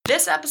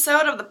This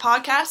episode of the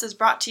podcast is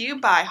brought to you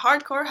by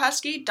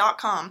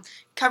HardcoreHusky.com,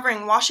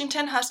 covering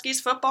Washington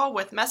Huskies football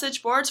with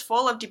message boards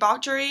full of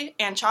debauchery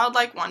and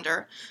childlike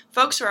wonder.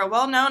 Folks who are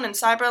well known in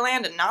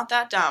Cyberland and not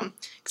that dumb,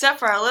 except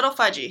for our little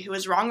Fudgy, who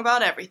is wrong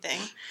about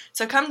everything.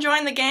 So come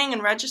join the gang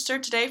and register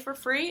today for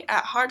free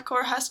at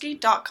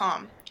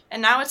HardcoreHusky.com.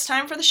 And now it's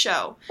time for the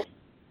show.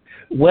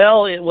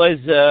 Well, it was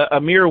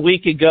a mere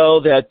week ago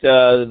that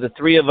the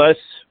three of us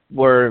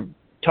were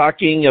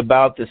talking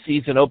about the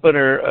season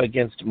opener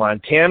against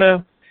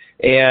Montana,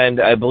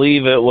 and I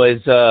believe it was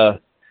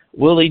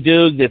Willie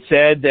Doog that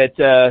said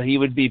that he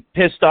would be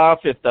pissed off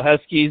if the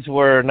Huskies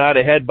were not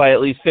ahead by at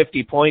least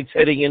 50 points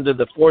heading into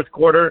the fourth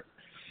quarter.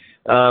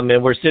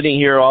 And we're sitting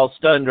here all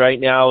stunned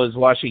right now as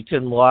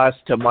Washington lost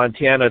to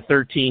Montana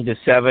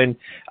 13-7.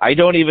 I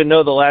don't even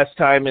know the last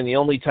time and the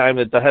only time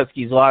that the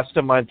Huskies lost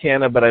to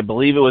Montana, but I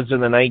believe it was in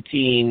the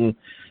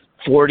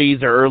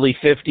 1940s or early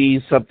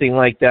 50s, something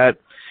like that.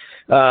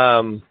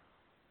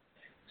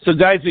 So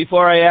guys,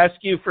 before I ask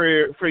you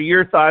for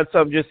your thoughts,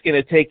 I'm just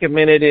going to take a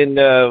minute and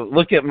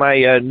look at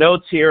my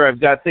notes here.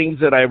 I've got things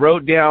that I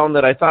wrote down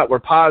that I thought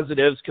were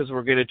positives because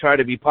we're going to try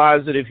to be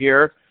positive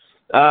here.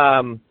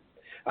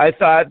 I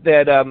thought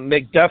that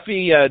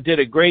McDuffie did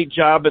a great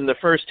job in the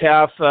first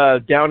half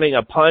downing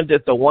a punt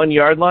at the 1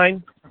 yard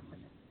line.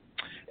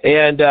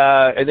 And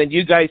then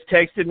you guys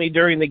texted me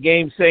during the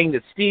game saying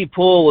that Steve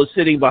Poole was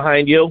sitting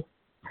behind you.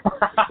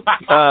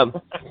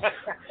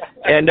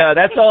 And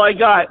that's all I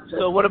got.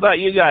 So what about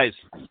you guys?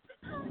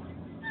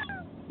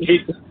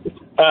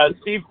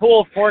 Steve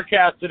Poole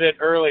forecasted it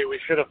early. We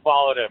should have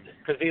followed him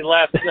because he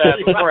left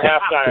before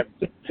halftime.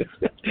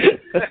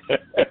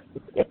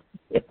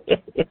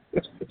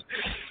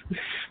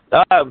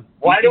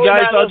 Why do we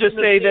guys, not I'll listen just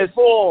to say Steve this.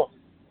 Poole?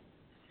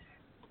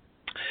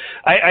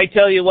 I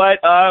tell you what,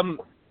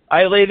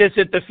 I lay this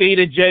at the feet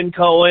of Jen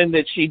Cohen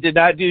that she did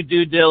not do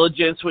due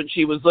diligence when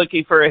she was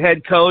looking for a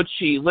head coach.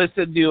 She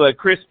listened to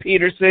Chris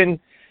Peterson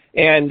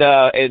and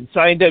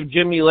signed up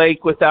Jimmy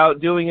Lake without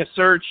doing a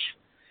search.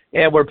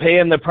 And we're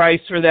paying the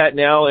price for that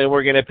now, and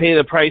we're going to pay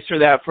the price for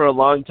that for a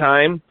long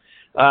time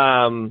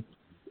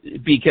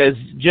because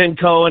Jen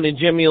Cohen and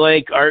Jimmy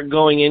Lake aren't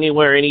going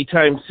anywhere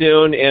anytime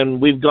soon, and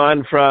we've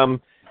gone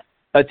from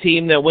a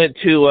team that went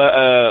to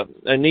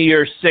a New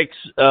Year's Six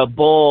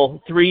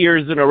bowl 3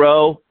 years in a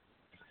row,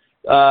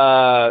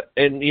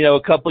 and a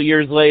couple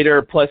years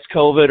later, plus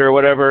COVID or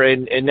whatever,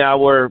 and now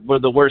we're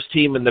the worst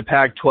team in the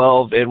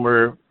Pac-12,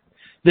 and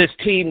this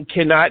team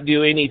cannot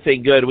do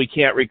anything good. We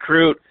can't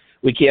recruit,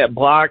 we can't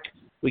block,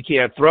 we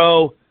can't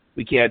throw,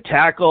 we can't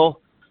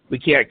tackle, we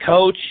can't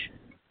coach.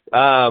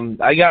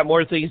 I got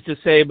more things to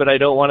say, but I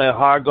don't want to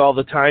hog all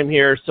the time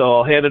here, so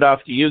I'll hand it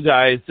off to you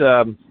guys.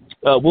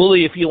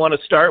 Wooly, if you want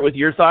to start with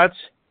your thoughts.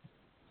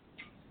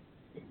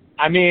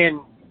 I mean,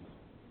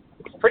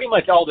 it's pretty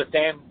much all the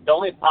same. The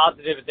only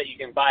positive is that you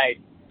can buy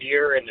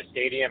beer in the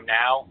stadium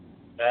now.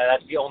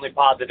 That's the only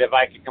positive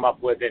I could come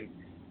up with. And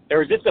there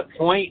was just a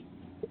point,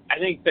 I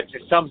think, that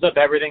just sums up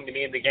everything to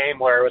me in the game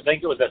where I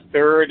think it was a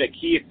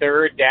key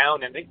third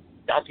down, and I think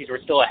the Huskies were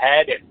still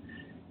ahead. And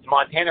the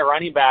Montana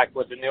running back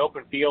was in the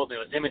open field, and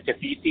it was him and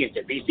Tafisi, and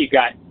Tafisi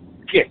got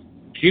just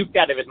juked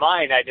out of his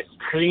mind. I just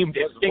screamed.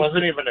 It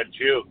wasn't even a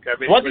juke. I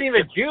mean, it wasn't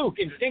even a juke.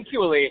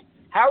 Instinctually,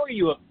 how are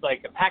you a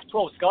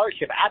Pac-12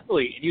 scholarship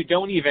athlete and you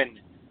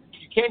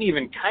can't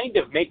even kind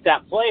of make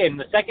that play? And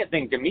the second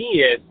thing to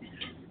me is,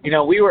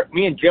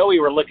 me and Joey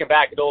were looking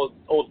back at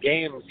old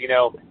games,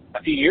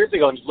 a few years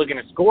ago and just looking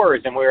at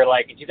scores, and we were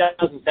like, in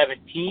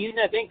 2017,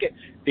 I think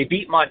they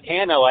beat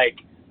Montana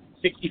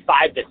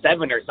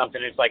 65-7 or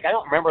something. It's like, I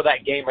don't remember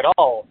that game at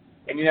all.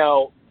 And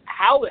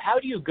how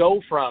do you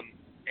go from,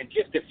 in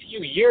just a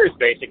few years,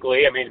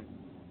 basically? I mean,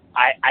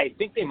 I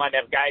think they might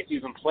have guys who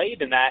even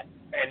played in that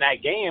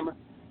game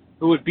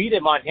who would beat a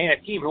Montana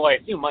team who I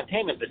assume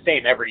Montana's the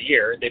same every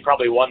year. They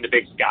probably won the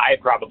Big Sky,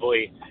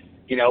 probably,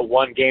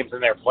 won games in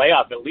their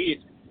playoff at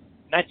least.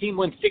 And that team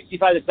wins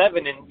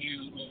 65-7 and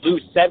you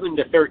lose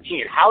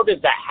 7-13. How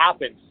does that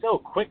happen so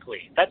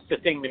quickly? That's the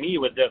thing to me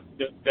with the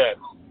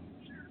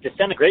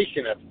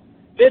disintegration of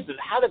this is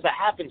how does that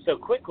happen so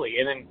quickly?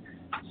 And then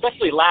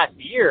especially last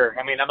year,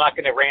 I mean, I'm not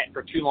going to rant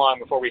for too long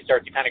before we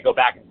start to kind of go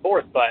back and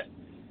forth, but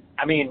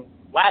I mean,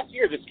 last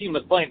year this team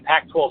was playing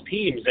Pac-12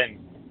 teams, and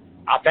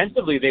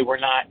offensively they were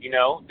not,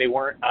 they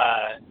weren't,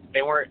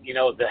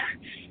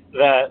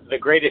 the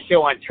greatest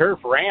show on turf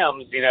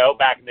Rams,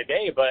 back in the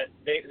day, but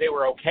they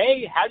were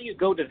okay. How do you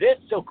go to this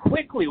so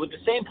quickly with the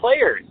same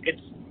players?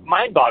 It's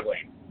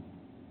mind-boggling.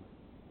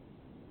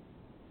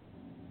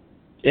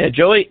 Yeah,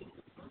 Joey.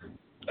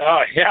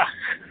 Oh yeah,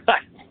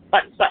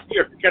 I thought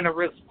you were going to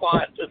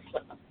respond to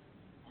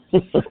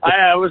something.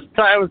 I was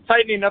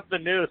tightening up the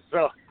noose,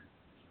 so.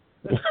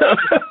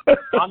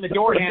 On the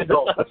door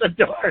handle. On the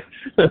door.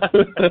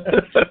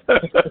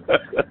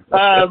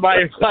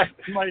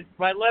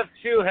 My left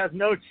shoe has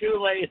no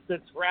shoelace.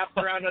 It's wrapped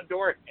around a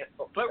door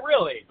handle. But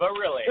really,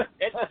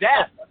 it's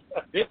death.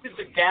 This is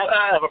the death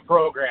of a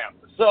program.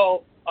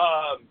 So,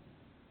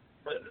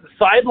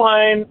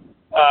 sideline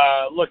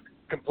looked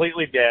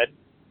completely dead.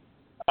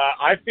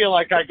 I feel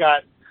like I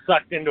got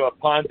sucked into a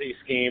Ponzi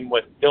scheme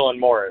with Dylan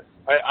Morris.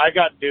 I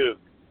got Duke.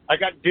 I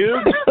got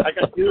Duke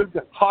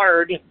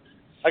hard.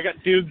 I got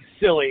Duke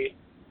silly.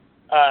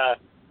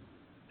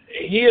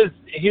 He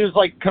was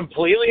like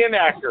completely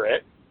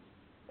inaccurate.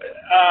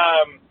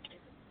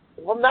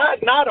 Well,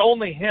 not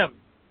only him.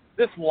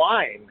 This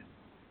line.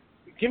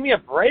 Give me a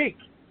break.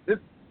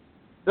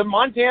 The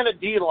Montana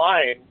D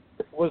line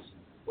was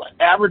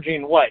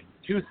averaging,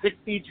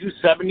 260,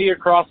 270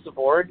 across the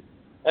board,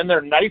 and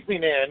they're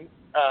knifing in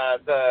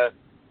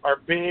our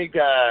big,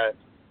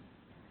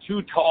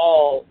 too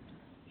tall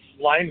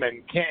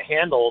linemen can't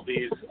handle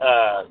these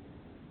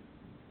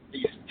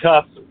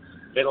tough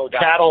Middle guy.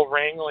 cattle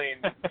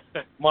wrangling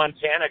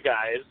Montana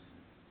guys.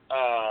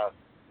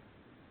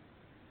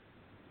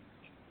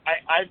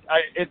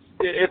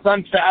 It's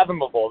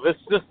unfathomable.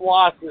 This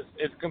loss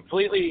is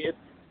completely it's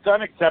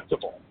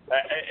unacceptable.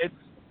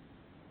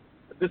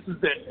 This is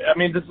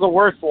the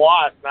worst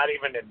loss, not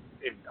even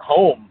in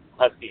home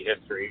Husky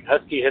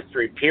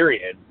history,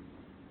 period.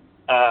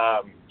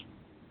 I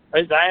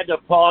had to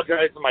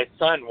apologize to my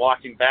son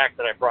walking back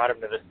that I brought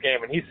him to this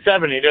game, and he's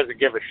 7, he doesn't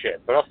give a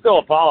shit, but I'll still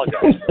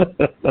apologize.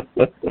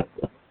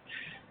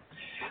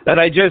 And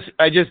I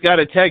just got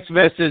a text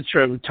message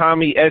from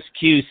Tommy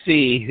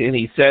SQC, and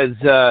he says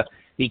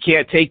he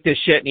can't take this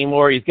shit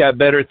anymore. He's got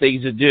better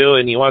things to do,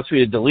 and he wants me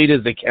to delete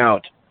his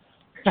account.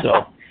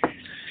 So,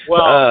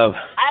 well,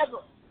 I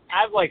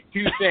have like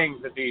two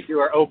things that these two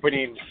are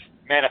opening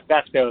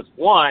manifestos.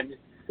 One,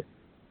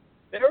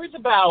 there is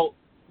about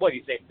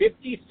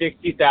 50,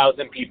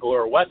 60,000 people who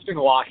are Western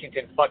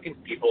Washington fucking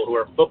people who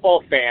are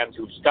football fans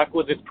who've stuck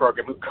with this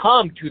program, who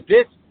come to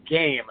this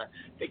game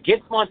that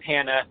gets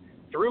Montana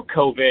through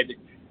COVID,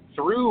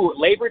 through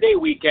Labor Day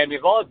weekend. We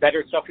have all the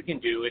better stuff we can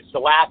do. It's the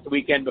last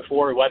weekend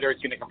before weather is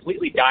going to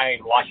completely die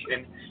in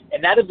Washington,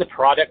 and that is the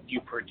product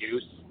you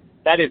produce.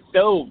 That is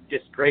so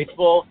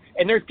disgraceful.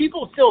 And there's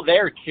people still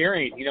there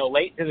cheering,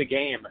 late to the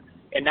game,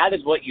 and that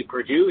is what you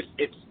produce.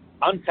 It's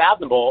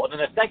unfathomable. And then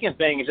the second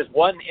thing is just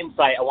one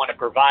insight I want to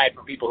provide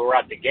for people who are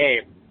at the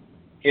game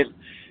is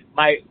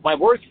my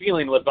worst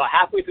feeling was about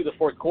halfway through the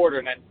fourth quarter,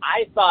 and then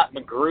I thought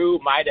McGrew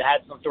might have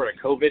had some sort of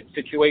COVID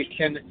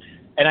situation,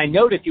 and I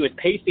noticed he was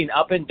pacing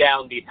up and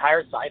down the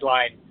entire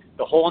sideline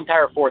the whole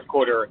entire fourth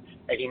quarter,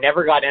 and he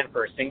never got in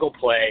for a single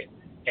play.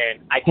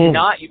 And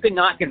you could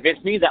not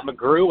convince me that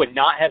McGrew would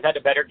not have had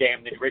a better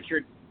game than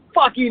Richard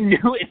fucking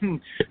Newton,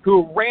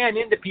 who ran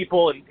into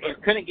people and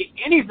couldn't get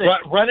anything.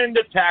 Run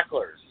into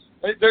tacklers.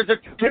 There's a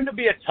tend to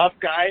be a tough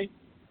guy,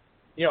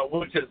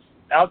 which is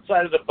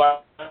outside of the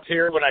box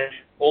here when I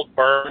old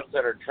burns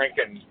that are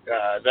drinking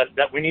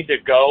that we need to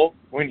go.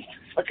 We need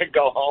to fucking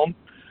go home.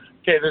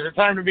 Okay, there's a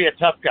time to be a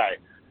tough guy.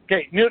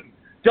 Okay, Newton,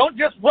 don't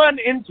just run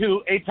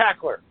into a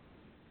tackler.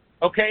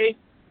 Okay?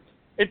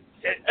 It's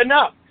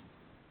enough.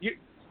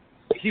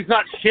 He's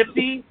not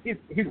shifty. He's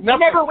nothing. He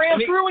never ran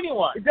through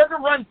anyone. He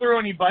doesn't run through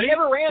anybody. He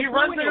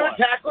runs into a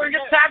tackler and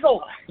gets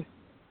tackled.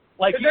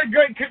 Like,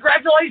 great,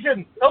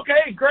 congratulations.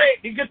 Okay, great.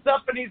 He gets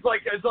up and he's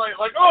like,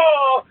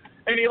 oh,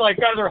 and he like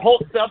either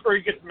holds up or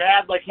he gets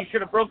mad like he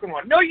should have broken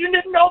one. No, you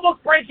didn't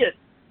almost break it.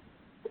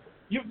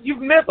 You've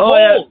missed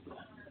holes.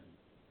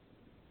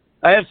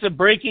 I have some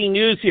breaking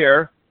news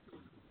here.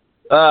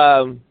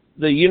 The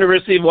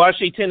University of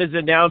Washington has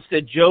announced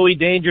that Joey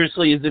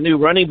Dangerously is the new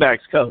running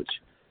backs coach.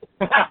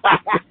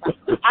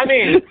 I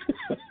mean,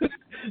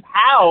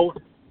 how?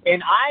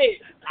 And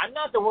I'm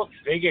not the world's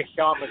biggest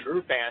Sean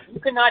McGrew fan. You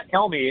cannot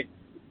tell me,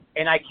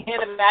 and I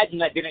can't imagine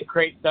that didn't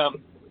create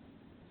some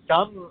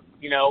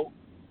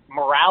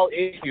morale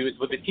issues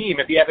with the team.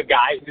 If you have a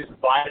guy who's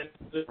applied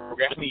to the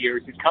program in the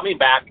years, who's coming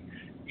back,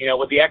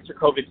 with the extra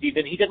COVID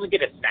season, he doesn't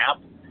get a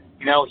snap.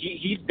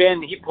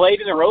 He played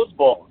in the Rose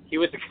Bowl. He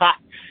was the guy.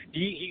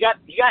 He got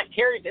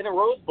carries in a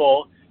Rose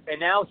Bowl, and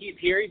now he's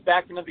here. He's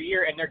back for another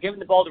year, and they're giving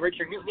the ball to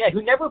Richard Newton. Yeah,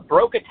 who never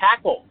broke a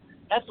tackle.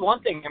 That's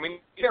one thing. I mean,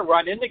 you don't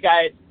run into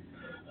guys.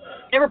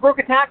 Never broke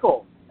a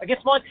tackle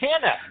against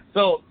Montana.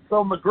 So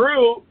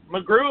McGrew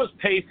was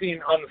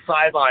pacing on the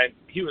sideline.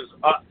 He was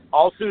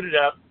all suited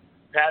up,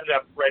 padded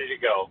up, ready to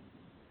go.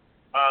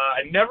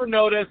 I never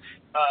noticed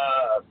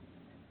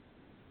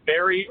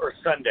Barry or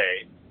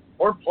Sunday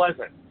or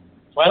Pleasant.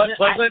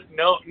 Pleasant?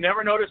 No,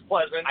 never noticed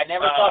Pleasant. I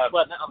never saw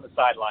Pleasant on the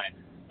sideline.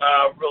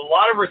 A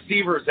lot of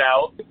receivers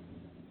out.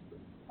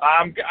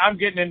 I'm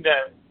getting into.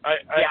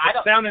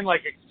 It's sounding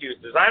like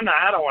excuses. I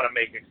don't want to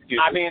make excuses.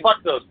 I mean,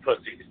 fuck those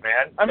pussies,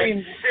 man. I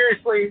mean,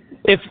 seriously.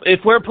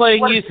 If we're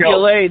playing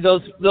UCLA,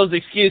 those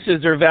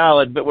excuses are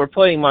valid, but we're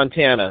playing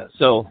Montana,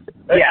 so.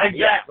 Yeah,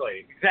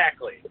 exactly.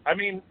 I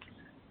mean,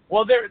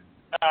 well,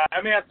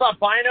 I saw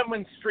Bynum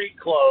in street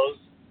clothes.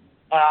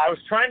 I was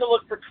trying to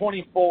look for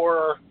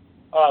 24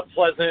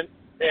 Pleasant.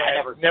 And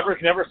I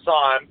never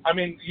saw him. I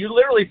mean, you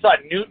literally saw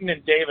Newton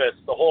and Davis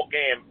the whole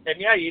game, and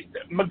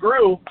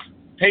McGrew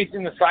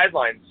pacing the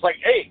sidelines. It's like,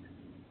 hey,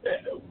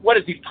 what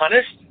is he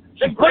punished?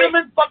 Then put him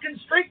in fucking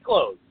street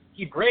clothes.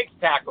 He breaks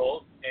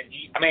tackles, and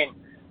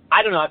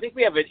I don't know. I think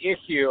we have an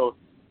issue.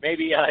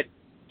 Maybe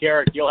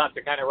Garrett, you'll have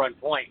to kind of run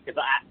point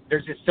because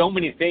there's just so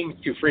many things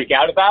to freak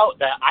out about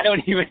that I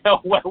don't even know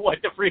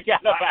what to freak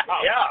out about.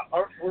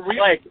 Were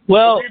we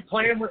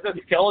playing with a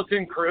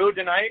skeleton crew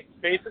tonight?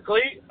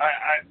 Basically,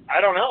 I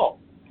don't know.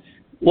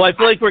 Well, I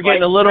feel like we're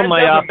getting a little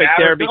myopic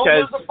there because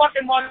don't lose to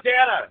fucking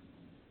Montana.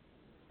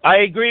 I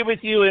agree with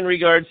you in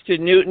regards to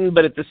Newton,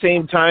 but at the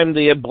same time,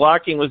 the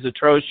blocking was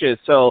atrocious,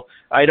 so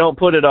I don't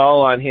put it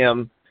all on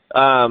him.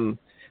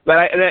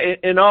 But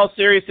in all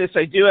seriousness,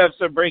 I do have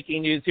some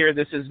breaking news here.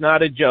 This is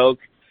not a joke.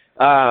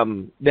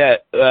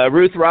 That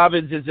Ruth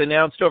Robbins has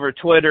announced over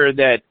Twitter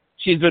that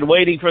she's been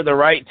waiting for the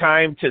right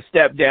time to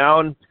step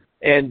down,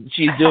 and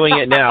she's doing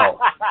it now.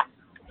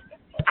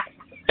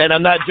 And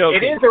I'm not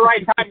joking. It is the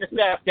right time to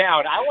step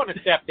down. I want to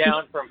step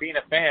down from being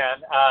a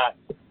fan.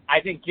 I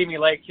think Jimmy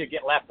Lake should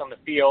get left on the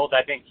field.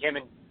 I think him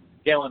and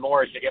Dylan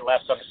Morris should get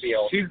left on the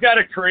field. She's got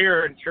a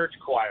career in church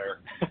choir.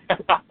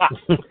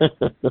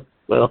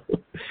 Well,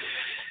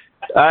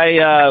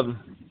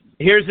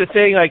 here's the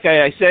thing. Like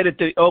I said at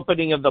the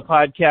opening of the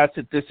podcast,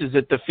 that this is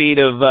at the feet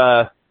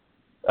of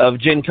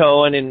Jen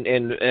Cohen,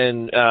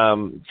 and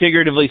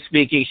figuratively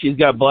speaking, she's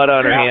got blood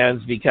on her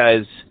hands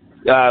because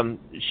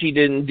she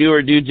didn't do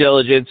her due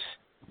diligence.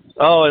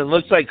 Oh, and it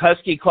looks like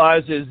Husky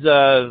Claus has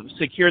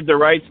secured the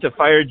rights to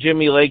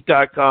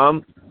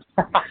FireJimmyLake.com.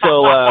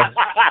 So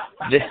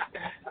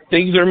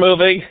things are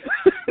moving.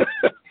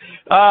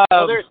 But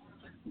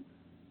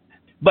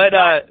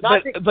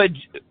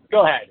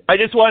go ahead. I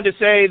just wanted to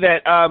say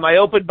that I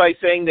opened by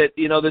saying that,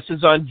 this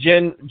is on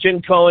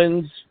Jen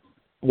Cohen's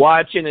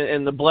watch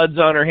and the blood's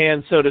on her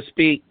hands, so to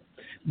speak.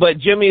 But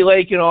Jimmy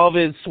Lake and all of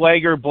his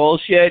swagger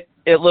bullshit,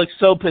 it looks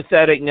so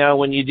pathetic now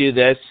when you do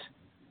this.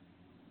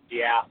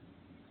 Yeah.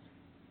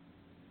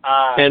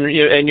 And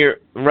you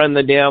run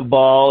the damn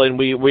ball, and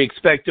we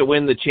expect to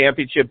win the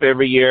championship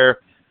every year.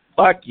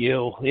 Fuck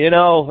you.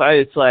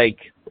 It's like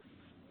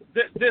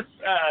this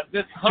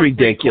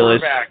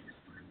ridiculous.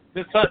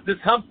 This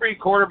Humphrey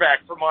quarterback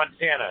for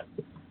Montana,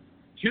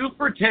 2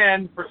 for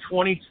 10 for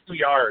 22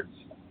 yards.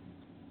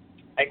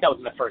 I think that was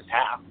in the first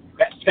half.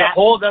 That's the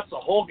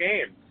whole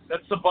game.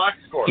 That's the box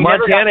score.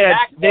 Montana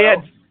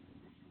had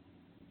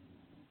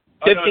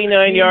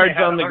 59 yards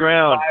on the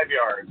ground. 5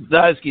 yards. The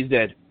Huskies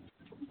did.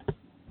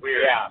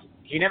 Weird. Yeah,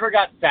 he never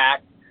got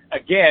sacked.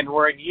 Again,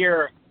 we're in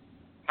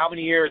how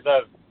many years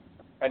of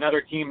another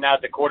team now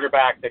at the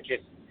quarterback that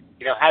just,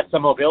 has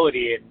some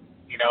mobility and,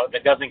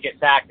 that doesn't get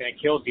sacked and it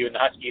kills you, and the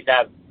Huskies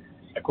have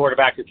a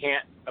quarterback who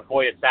can't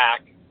avoid a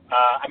sack.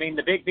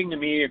 The big thing to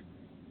me,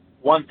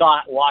 one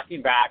thought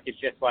walking back is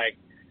just like,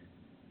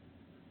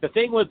 the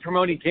thing with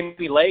promoting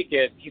Jimmy Lake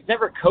is he's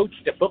never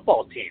coached a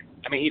football team.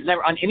 He's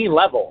never on any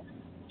level.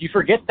 You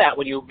forget that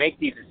when you make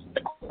these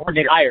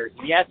coordinator hires.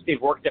 And yes,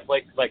 they've worked at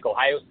places like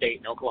Ohio State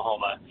and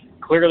Oklahoma.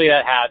 Clearly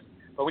that has.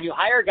 But when you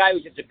hire a guy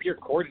who's just a pure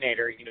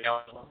coordinator, in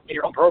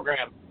your own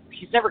program,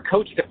 he's never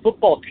coached a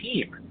football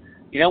team.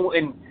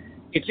 And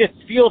it just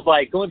feels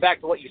like, going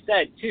back to what you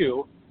said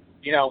too,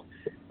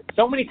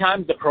 so many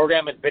times the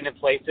program has been in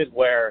places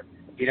where,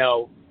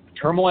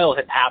 turmoil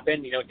has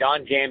happened.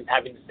 Don James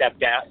having to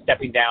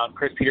stepping down,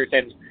 Chris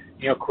Peterson,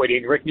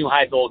 quitting, Rick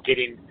Neuheisel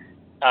getting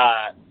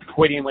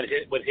quitting with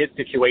his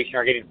situation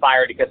or getting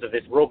fired because of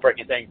this rule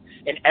breaking thing.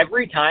 And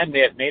every time they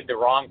have made the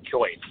wrong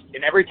choice.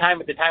 And every time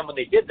at the time when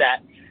they did that,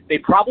 they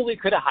probably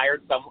could have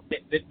hired someone.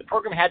 The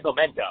program had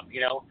momentum.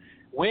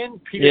 When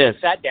Peterson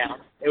sat down,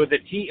 it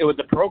was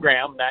a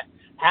program that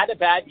had a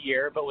bad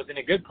year but was in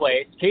a good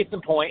place. Case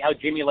in point, how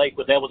Jimmy Lake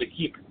was able to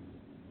keep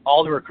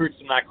all the recruits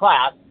from that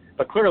class,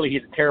 but clearly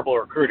he's a terrible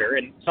recruiter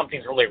and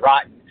something's really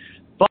rotten.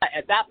 But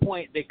at that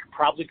point, they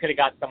probably could have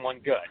got someone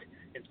good.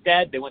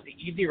 Instead, they went the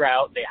easy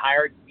route. They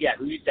hired,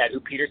 who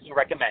Peterson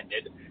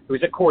recommended,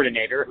 who's a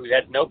coordinator, who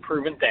has no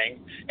proven thing,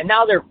 and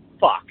now they're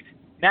fucked.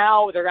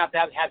 Now they're going to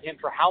have him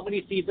for how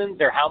many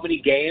seasons or how many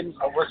games?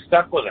 We're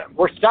stuck with him.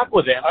 We're stuck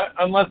with him.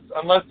 Unless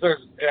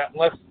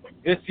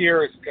this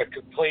year is a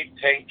complete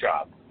tank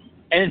job.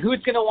 And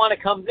who's going to want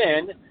to come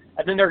in,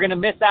 and then they're going to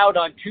miss out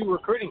on 2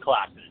 recruiting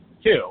classes,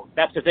 too.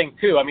 That's the thing,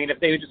 too. If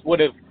they just would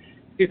have,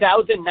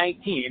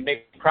 2019,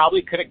 they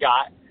probably could have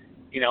got,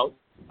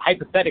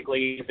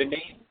 hypothetically,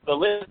 the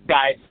list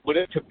guys would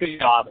have took the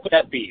job. Would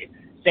that be?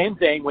 Same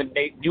thing when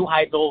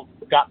Neuheisel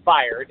got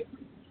fired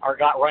or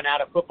got run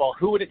out of football.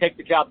 Who would have taken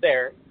the job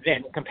there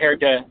then compared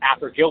to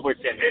after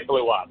Gilbertson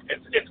blew up?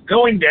 It's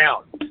going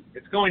down.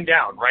 It's going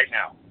down right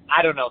now.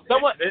 I don't know. It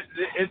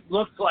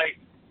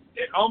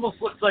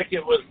almost looks like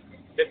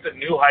it's a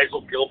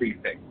Neuheisel Gilby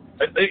thing.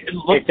 It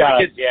looks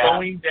like it's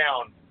going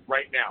down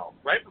right now.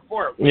 Right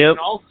before it. We can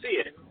all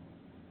see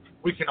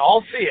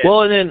it.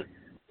 Well, and then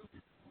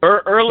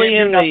early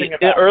in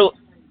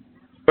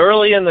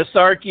the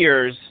Sark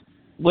years,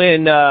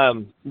 when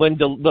the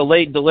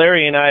late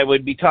Delary and I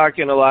would be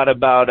talking a lot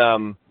about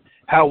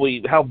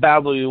how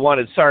badly we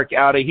wanted Sark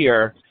out of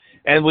here,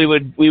 and we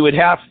would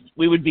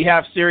be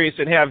half serious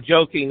and half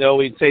joking though.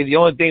 We'd say the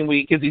only thing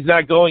because he's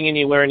not going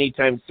anywhere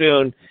anytime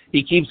soon.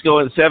 He keeps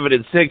going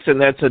 7-6, and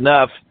that's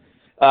enough.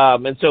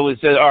 And so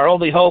our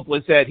only hope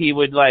was that he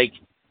would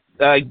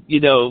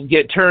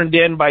get turned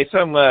in by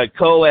some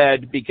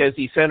co-ed because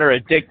he sent her a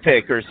dick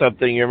pic or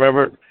something. You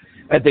remember?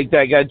 I think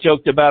that got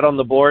joked about on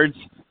the boards,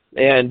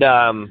 and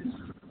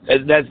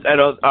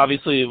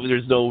obviously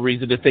there's no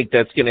reason to think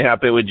that's going to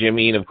happen with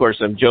Jimmy. And of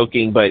course, I'm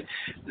joking, but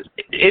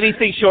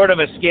anything short of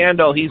a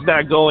scandal, he's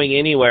not going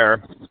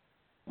anywhere.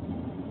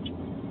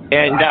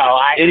 And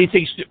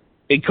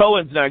and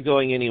Cohen's not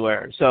going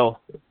anywhere. So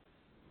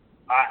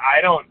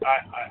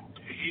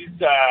he's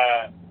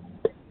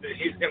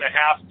going to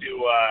have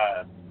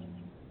to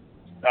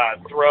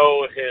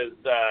throw his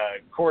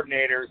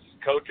coordinators,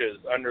 coaches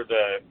under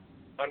the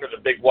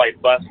big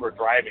white bus we're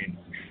driving.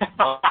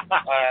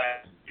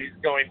 He's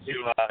going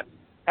to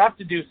have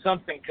to do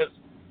something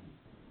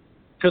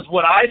because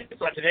what I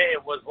saw today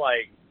was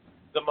like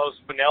the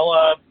most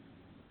vanilla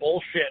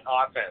bullshit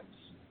offense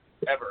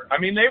ever. I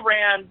mean, they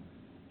ran.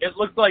 It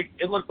looked like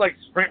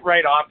sprint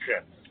right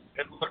options.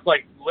 It looked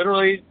like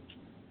literally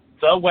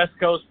the West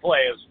Coast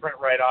play of sprint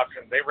right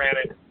options. They ran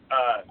it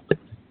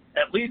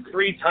at least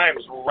 3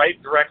 times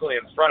right directly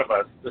in front of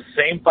us. The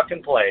same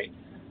fucking play.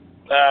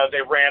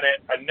 They ran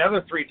it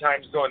another 3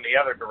 times going the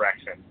other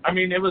direction. I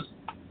mean, it was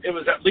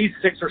at least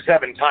 6 or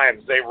 7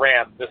 times they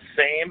ran the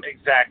same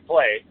exact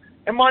play,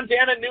 and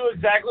Montana knew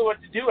exactly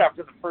what to do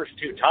after the first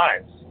 2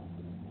 times.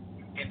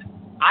 And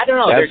I don't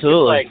know.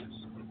 Absolutely.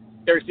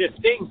 There's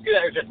just things too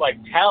that are just like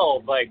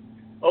tells, like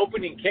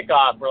opening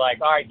kickoff. We're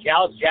like, all right,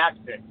 Cal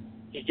Jackson,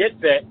 he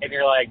gets it, and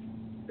you're like,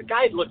 the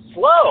guy looks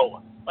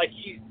slow. Like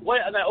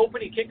on that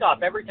opening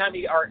kickoff, every time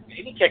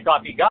any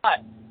kickoff he got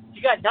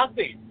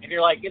nothing, and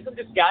you're like, isn't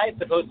this guy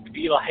supposed to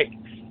be like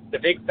the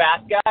big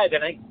fast guy?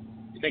 Then I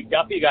think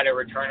McDuffie got a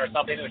return or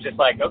something. It was just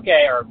like,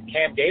 okay, or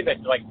Cam Davis,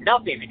 like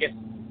nothing against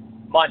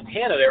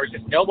Montana. There was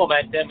just no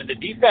momentum, and the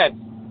defense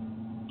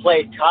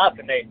played tough,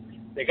 and they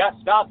got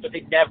stopped, but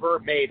they never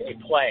made a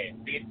play.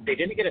 They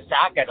didn't get a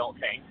sack, I don't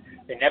think.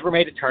 They never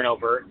made a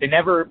turnover. They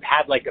never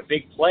had like a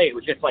big play. It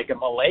was just like a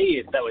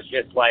malaise that was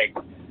just like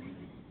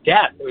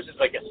death. It was just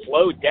like a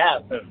slow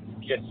death of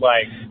just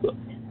like.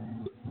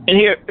 And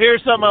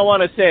here's something I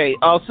want to say.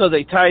 Also,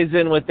 that ties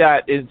in with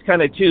that is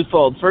kind of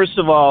twofold. First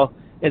of all,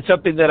 and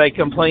something that I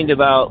complained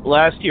about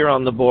last year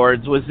on the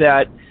boards was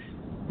that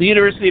the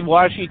University of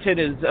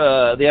Washington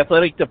the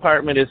athletic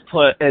department has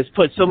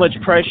put so much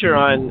pressure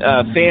on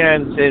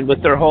fans, and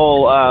with their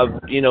whole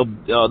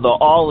the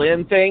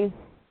all-in thing.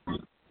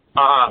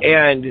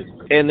 And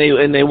then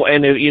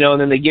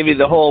they give you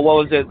the whole, what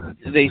was it?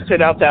 They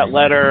sent out that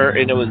letter,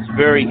 and it was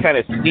very kind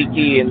of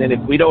sneaky. And then if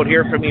we don't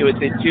hear from you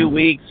within 2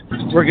 weeks,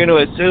 we're going to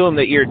assume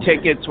that your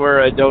tickets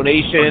were a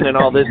donation and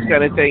all this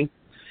kind of thing.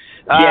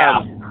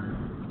 Yeah.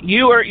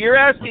 You're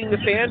asking the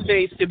fan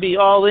base to be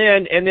all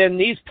in, and then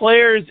these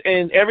players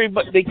and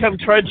everybody, they come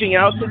trudging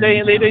out today,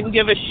 and they didn't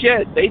give a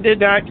shit. They did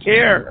not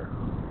care.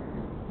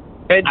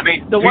 And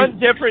one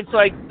difference,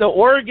 like the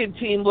Oregon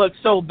team looked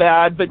so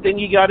bad, but then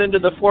you got into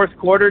the fourth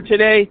quarter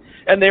today,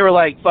 and they were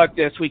like, "Fuck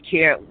this, we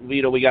can't.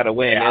 We got to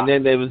win." Yeah. And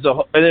then it was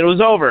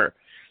over.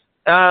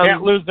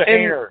 Can't lose the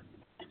hater.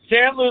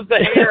 Can't lose the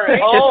hater.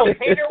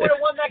 Hater would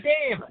have won that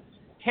game.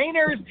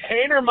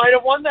 Hainer might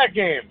have won that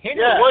game.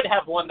 Hainer would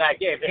have won that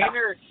game. Yeah.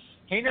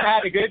 Hainer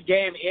had a good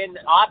game in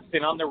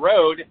Austin on the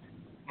road.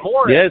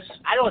 Morris, yes.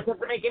 I don't know, it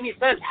doesn't make any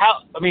sense.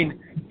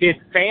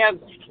 Did fans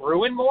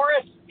ruin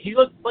Morris? He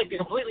looked like a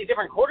completely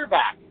different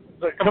quarterback.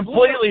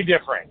 Completely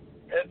different.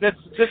 This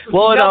is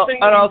nothing.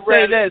 And I'll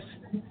say this: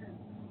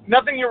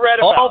 nothing you read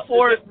about.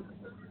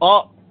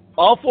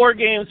 All 4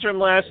 games from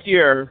last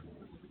year,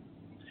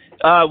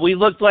 we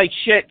looked like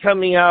shit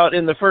coming out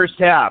in the first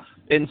half.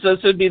 And so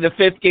this would be the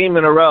 5th game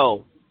in a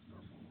row.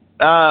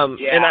 And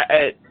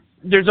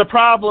there's a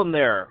problem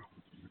there.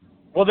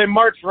 Well, they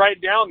marched right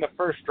down the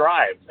first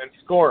drive and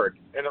scored.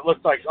 And it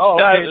looked like,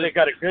 they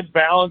got a good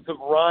balance of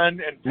run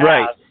and pass.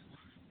 Right.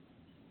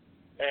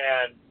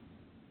 And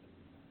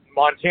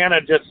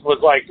Montana just was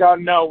like, oh,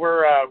 no,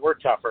 we're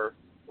tougher.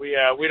 We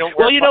don't wear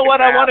well, you know what?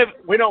 masks.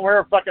 We don't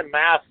wear fucking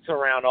masks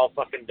around all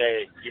fucking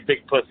day, you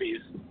big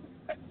pussies.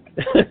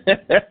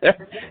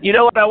 You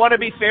know what? I want to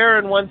be fair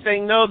in one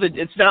thing, though, that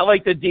it's not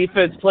like the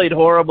defense played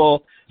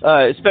horrible,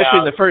 especially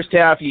in the first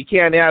half. You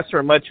can't ask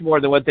for much more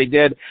than what they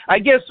did. I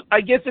guess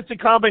it's a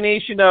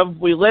combination of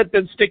we let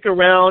them stick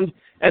around,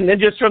 and then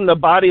just from the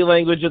body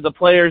language of the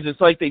players,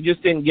 it's like they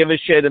just didn't give a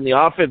shit, and the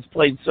offense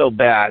played so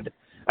bad.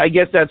 I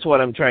guess that's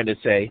what I'm trying to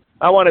say.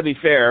 I want to be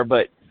fair,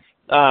 but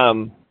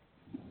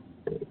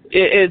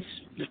it's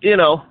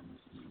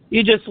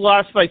you just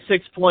lost by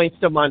 6 points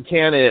to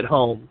Montana at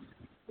home.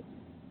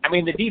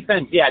 The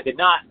defense, did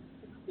not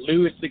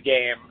lose the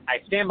game.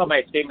 I stand by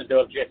my statement,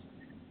 though, of just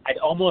I'd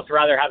almost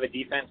rather have a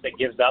defense that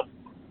gives up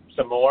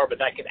some more, but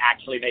that could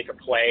actually make a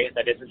play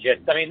that isn't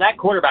just – that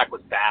quarterback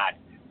was bad.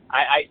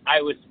 I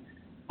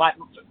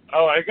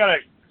got a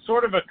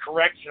sort of a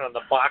correction on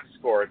the box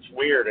score. It's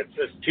weird. It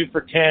says 2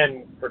 for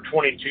 10 for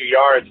 22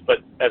 yards, but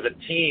as a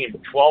team,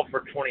 12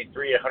 for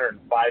 23,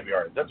 105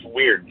 yards. That's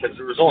weird because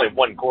there was only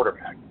one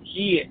quarterback.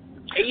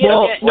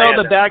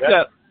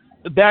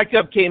 The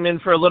backup came in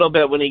for a little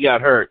bit when he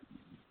got hurt.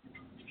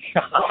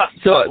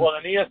 Well,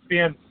 then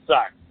ESPN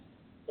sucks.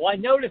 Well, I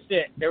noticed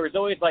it. There was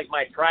always like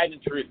my tried and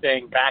true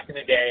thing back in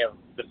the day of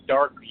the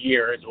dark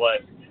years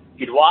was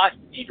you'd watch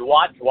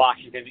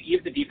Washington. Even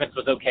if the defense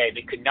was okay,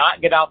 they could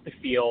not get off the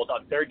field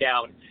on third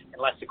down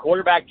unless the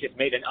quarterback just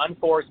made an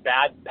unforced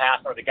bad pass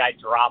or the guy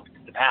dropped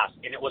the pass.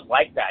 And it was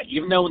like that.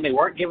 Even though when they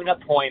weren't giving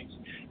up points,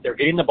 they're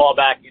getting the ball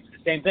back. It's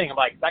the same thing. I'm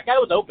like, that guy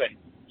was open.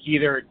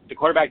 Either the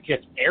quarterback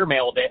just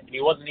airmailed it and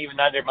he wasn't even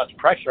under much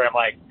pressure. I'm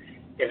like,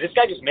 if this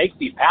guy just makes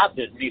these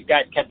passes and these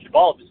guys catch the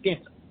ball, this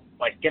game's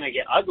like going to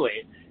get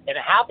ugly. And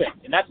it happened.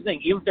 And that's the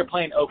thing. Even if they're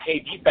playing okay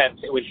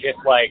defense, it was just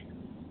like.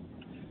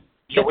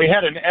 So we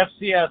had an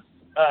FCS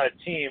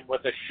team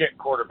with a shit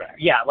quarterback.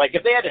 Yeah, like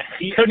if they had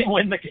couldn't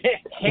win the game.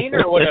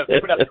 Hainer would have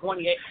put up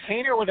 28.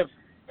 Hainer wouldn't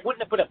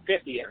have put up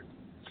 50.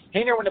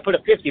 Hainer wouldn't have put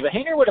up 50, but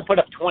Hainer would have put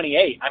up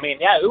 28. I mean,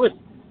 yeah, it was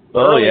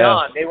early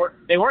on.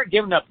 They weren't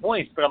giving up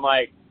points, but I'm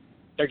like,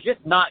 they're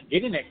just not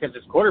getting it because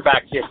this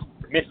quarterback's just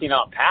missing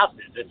out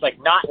passes. It's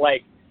like not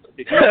like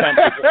the defense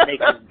is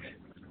just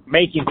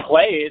making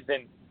plays.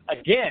 And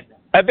again,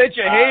 I bet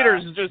you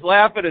Haters is just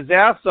laughing his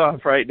ass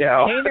off right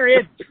now. Hainer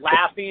is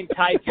laughing.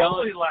 Ty Jones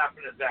Totally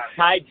laughing his ass.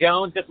 Ty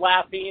Jones is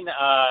laughing.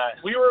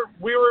 We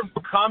were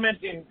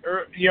commenting,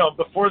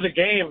 before the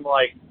game,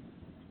 like,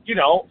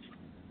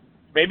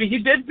 maybe he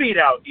did beat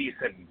out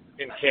Eason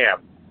in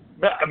camp.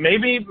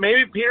 Maybe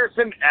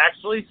Peterson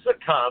actually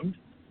succumbed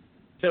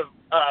to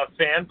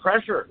fan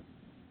pressure.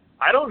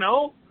 I don't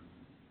know.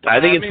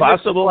 I think it's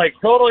possible. Like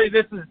totally,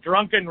 this is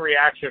drunken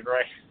reaction,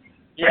 right?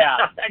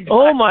 Yeah.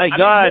 Oh my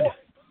God.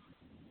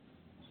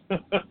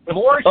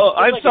 More.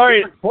 I'm like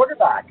sorry.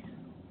 Quarterback.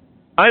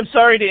 I'm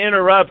sorry to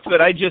interrupt,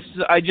 but I just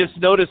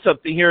noticed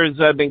something here as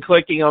I've been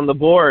clicking on the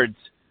boards.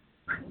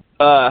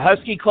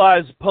 Husky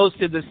Claus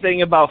posted this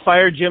thing about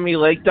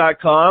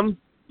FireJimmyLake.com.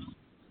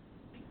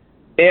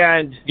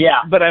 And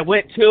but I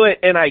went to it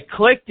and I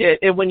clicked it,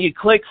 and when you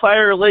click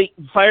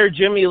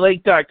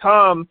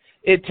FireJimmyLake.com,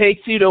 it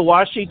takes you to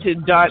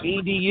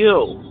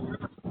Washington.edu.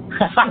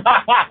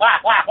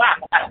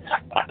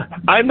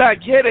 I'm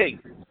not kidding.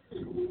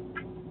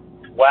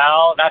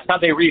 Well, that's how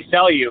they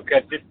resell you,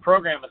 because this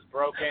program is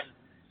broken.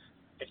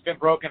 It's been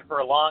broken for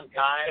a long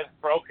time. It's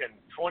broken.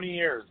 20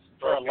 years.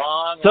 For a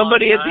long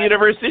Somebody long at the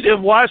University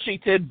of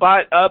Washington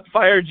bought up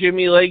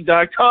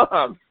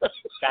FireJimmyLake.com.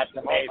 That's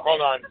amazing.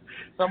 Hold on.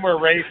 Somewhere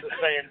Race is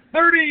saying,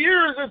 30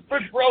 years it's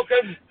been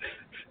broken.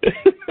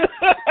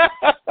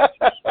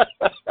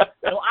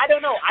 Well, I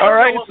don't know. All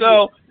right,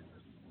 so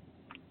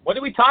what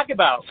do we talk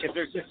about? Because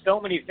there's just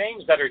so many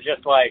things that are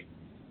just like,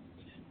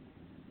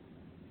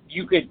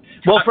 you could.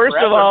 Well, first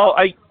of all,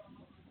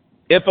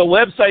 if a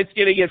website's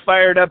going to get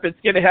fired up, it's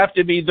going to have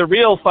to be the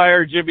real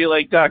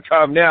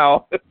FireJimmyLake.com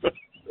now.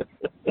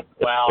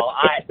 Well,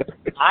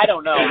 I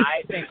don't know.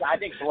 I think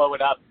blow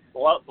it up.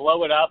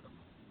 Blow it up.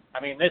 I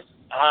mean,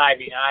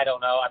 I don't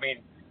know. I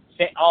mean,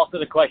 also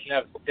the question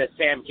of does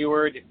Sam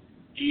Heward,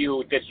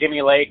 does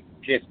Jimmy Lake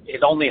just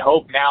his only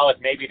hope now is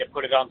maybe to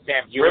put it on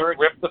Sam Heward?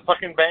 Rip the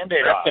fucking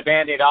Band-Aid off. Rip the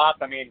Band-Aid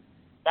off. I mean,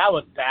 that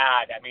was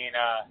bad. I mean,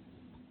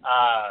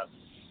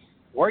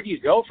 where do you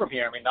go from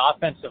here? I mean, the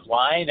offensive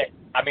line.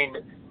 I mean,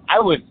 I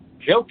was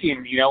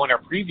joking, in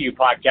our preview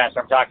podcast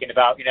I'm talking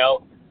about,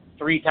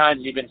 3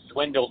 times you've been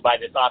swindled by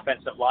this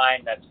offensive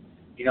line that's,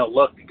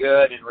 looked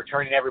good and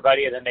returning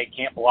everybody, and then they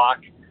can't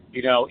block,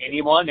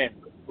 anyone. And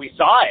we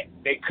saw it.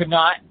 They could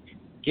not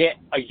get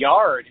a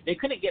yard. They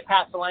couldn't get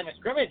past the line of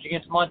scrimmage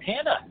against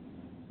Montana.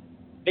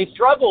 They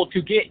struggled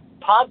to get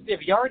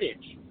positive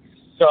yardage.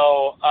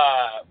 So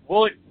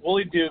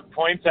Wooly Duke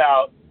points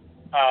out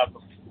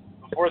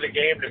before the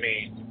game to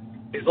me,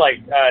 he's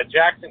like,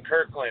 Jackson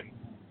Kirkland,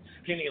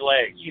 skinny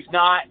legs. He's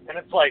not. And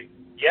it's like,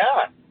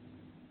 yeah,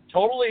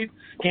 totally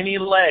skinny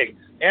legs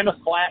and a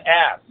flat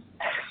ass.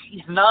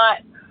 He's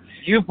not.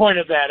 You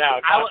pointed that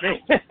out. I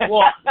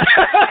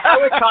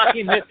was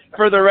talking this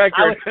for the record.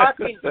 I was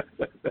talking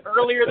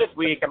earlier this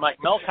week. I'm like,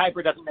 Mel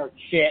Kiper doesn't know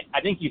shit. I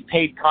think he's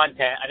paid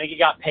content. I think he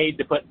got paid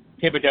to put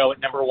Thibodeau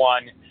at number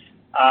 1.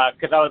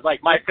 Because I was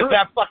like,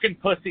 that fucking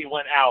pussy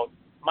went out.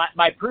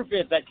 My proof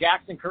is that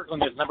Jackson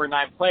Kirkland is number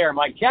 9 player. I'm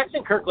like,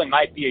 Jackson Kirkland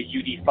might be a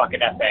UD fucking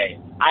FA.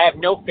 I have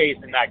no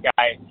faith in that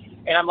guy.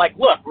 And I'm like,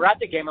 look, we're at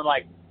the game. I'm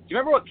like, do you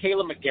remember what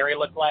Caleb McGarry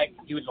looked like?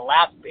 He was the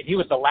last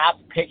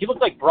pick. He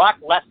looked like Brock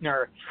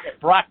Lesnar. If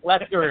Brock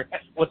Lesnar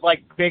was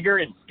like bigger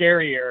and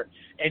scarier,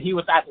 and he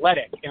was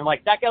athletic. And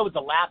like that guy was the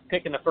last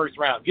pick in the first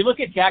round. You look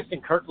at Jackson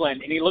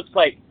Kirkland, and he looks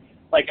like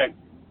a.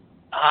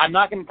 I'm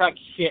not going to talk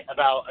shit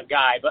about a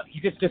guy, but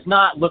he just does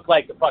not look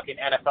like a fucking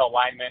NFL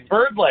lineman.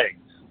 Bird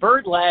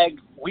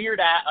legs, weird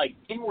ass, like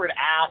inward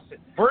ass.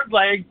 Bird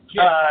legs.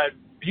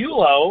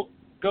 Bulow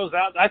goes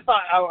out. I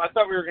thought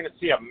we were going to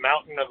see a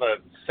mountain of a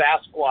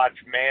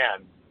Sasquatch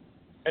man,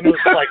 and it was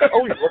like,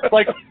 oh,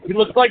 he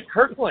looks like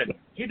Kirkland.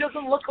 He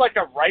doesn't look like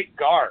a right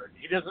guard.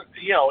 He doesn't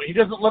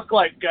look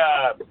like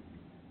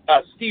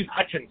Steve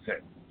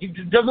Hutchinson. He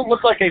doesn't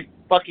look like a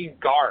fucking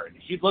guard.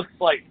 He looks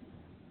like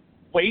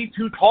way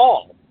too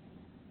tall.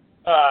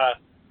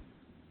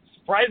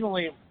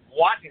 Surprisingly,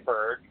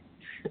 Wattenberg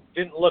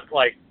didn't look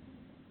like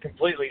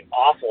completely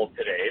awful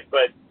today,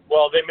 but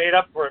Well, they made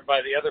up for it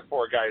by the other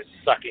 4 guys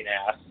sucking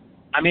ass.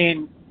 I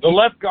mean, the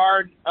left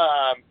guard,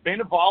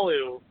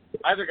 Benavalu,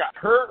 either got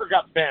hurt or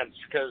got benched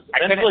because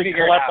eventually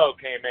Kalepo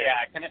came in. Yeah,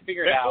 I couldn't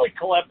figure it out. Eventually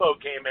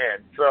Kalepo came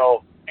in.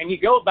 So, and you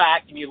go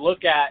back and you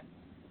look at,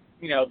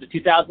 the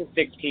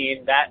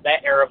 2016, that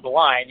era of the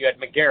line. You had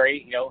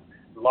McGarry,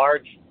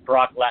 large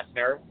Brock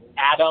Lesnar,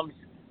 Adams.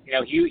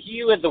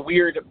 He was a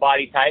weird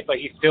body type, but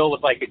he still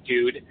was like a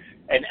dude.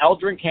 And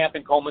Eldrin Camp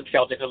and Coleman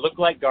Shelton, who looked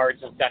like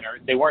guards and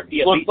centers. They weren't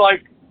the elite. Looked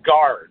like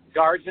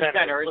guards and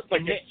centers. Looked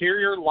like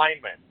interior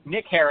linemen.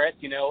 Nick Harris,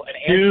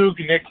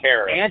 Nick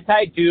Harris.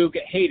 Anti-Duke,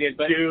 hated,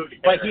 but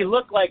he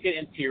looked like an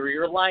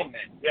interior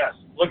lineman. Yes.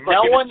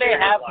 No one they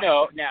have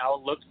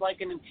now looks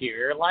like an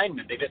interior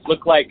lineman. They just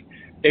look like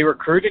they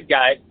recruited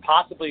guys,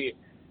 possibly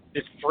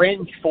this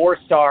fringe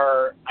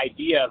 4-star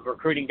idea of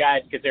recruiting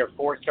guys because they're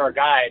 4-star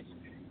guys.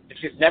 It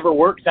just never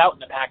works out in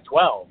the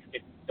Pac-12.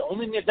 The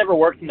only thing that's ever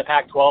worked in the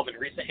Pac-12 in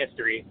recent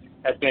history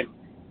has been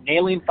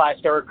nailing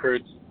 5-star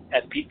recruits,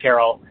 as Pete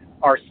Carroll,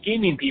 or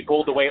scheming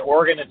people the way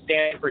Oregon and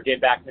Stanford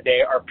did back in the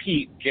day, or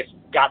Pete just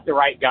got the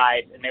right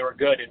guys and they were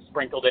good and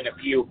sprinkled in a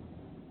few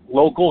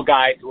local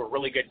guys who were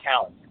really good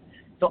talents.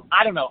 So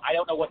I don't know. I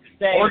don't know what to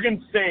say.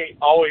 Oregon State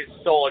always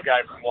stole a guy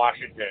from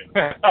Washington,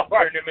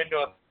 turned him into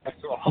a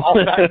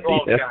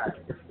all-Pac-12 guy.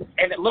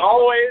 And it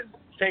always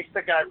takes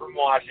the guy from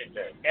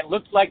Washington. It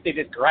looks like they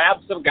just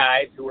grabbed some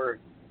guys who were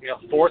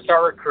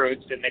 4-star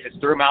recruits, and they just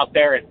threw them out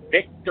there. And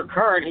Victor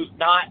Kern, who's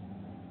not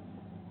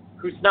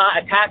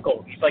a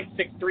tackle, he's like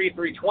 6'3",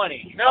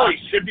 320. No, he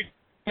should be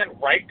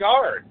right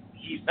guard.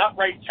 He's not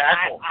right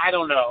tackle. I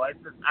don't know. I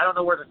don't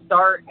know where to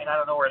start, and I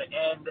don't know where to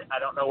end. I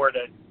don't know where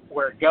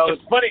it goes.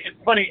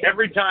 It's funny.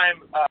 Every time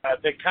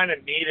they kind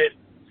of needed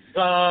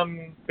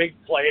some big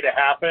play to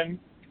happen,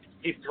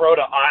 he'd throw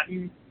to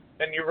Otten,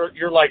 and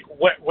you're like,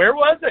 where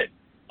was it?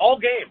 All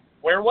game.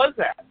 Where was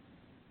that?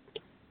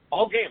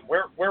 All game.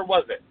 Where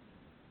was it?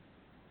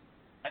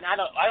 And I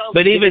don't.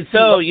 But even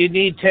so, you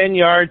need 10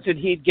 yards, and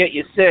he'd get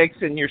you 6,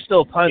 and you're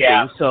still punting.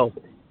 Yeah. So.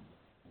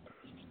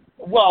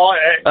 Well,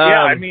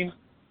 I mean,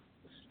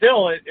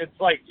 still, it's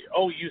like,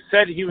 you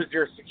said he was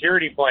your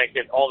security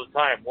blanket all the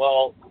time.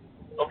 Well,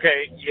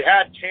 okay, you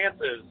had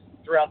chances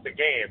throughout the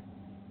game.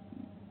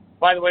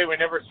 By the way, we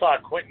never saw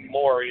Quentin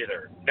Moore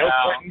either. No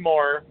Quentin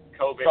Moore.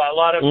 COVID. Saw a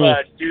lot of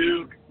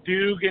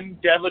Duke and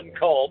Devin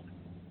Culp.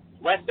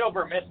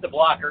 Westover missed the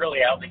block early.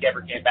 I don't think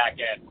ever came back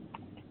in.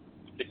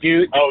 The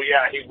Duke. Oh,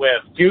 yeah, he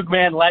whiffed. Duke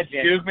man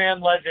legend.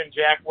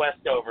 Jack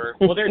Westover.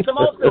 Well, there's some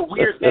also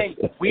weird things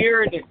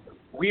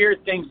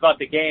about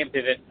the game.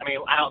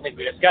 I don't think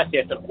we discussed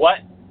it, but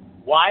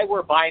why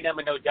were Bynum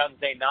and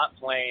Odunze not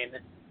playing,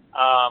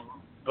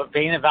 but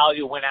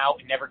Benavalu went out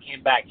and never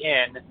came back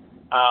in?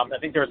 I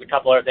think there was a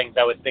couple other things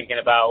I was thinking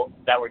about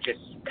that were just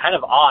kind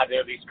of odd. There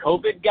were these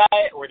COVID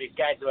guys, or these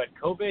guys who had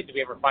COVID. Did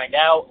we ever find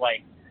out?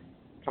 Like,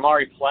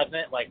 Kamari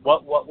Pleasant, like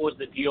what was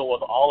the deal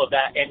with all of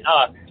that? And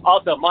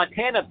also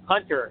Montana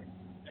punter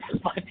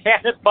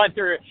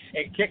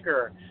and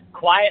kicker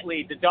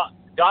quietly. The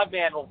dog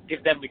man will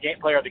give them the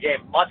player of the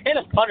game.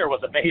 Montana's punter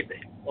was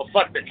amazing. Well,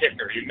 fuck the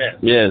kicker, he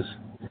missed. Yes.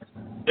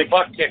 The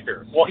fuck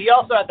kicker. Well, he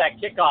also had that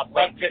kickoff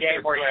late in the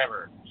game where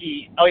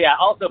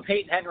also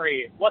Peyton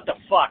Henry. What the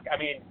fuck? I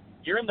mean,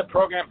 you're in the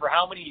program for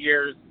how many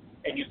years?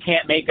 And you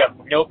can't make a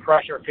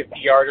no-pressure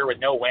 50-yarder with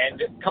no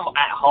wind? Come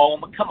at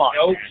home? Come on.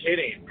 No man.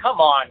 kidding.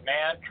 Come on,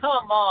 man.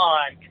 Come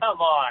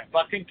on.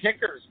 Fucking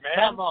kickers, man.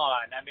 Come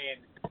on. I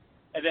mean,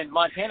 and then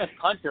Montana's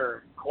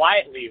punter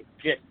quietly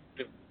just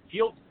the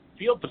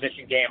field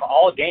position game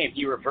all game.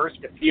 He reversed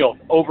the field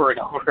over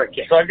and over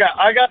again. So I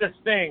got this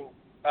thing.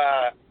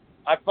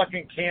 I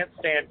fucking can't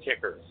stand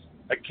kickers.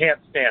 I can't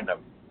stand them.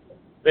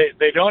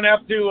 They don't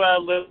have to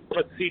live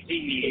with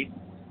CTE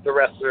the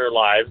rest of their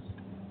lives.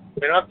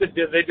 They don't have to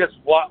do. They just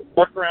walk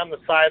around the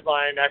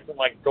sideline acting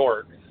like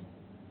dorks.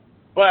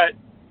 But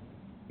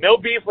no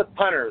beef with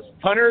punters.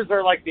 Punters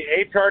are like the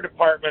HR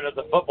department of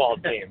the football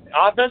team.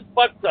 Offense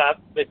fucks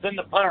up. They send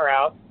the punter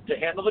out to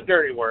handle the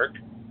dirty work.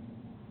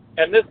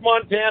 And this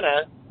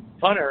Montana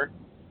punter,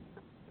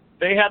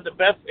 they had the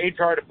best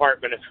HR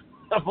department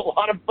of a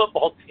lot of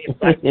football teams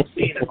I've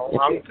seen in a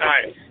long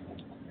time.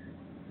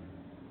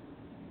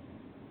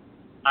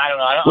 I don't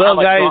know. Well,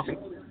 guys.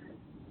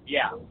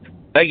 Yeah.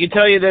 I can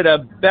tell you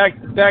that back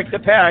to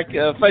pack,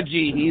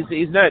 Fudgy,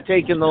 he's not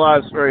taking the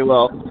loss very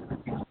well.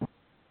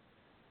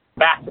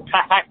 Back to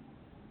pack.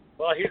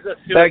 Well, he's a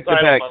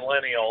suicidal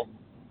millennial.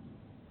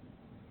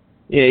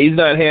 Yeah, he's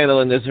not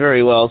handling this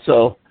very well.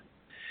 So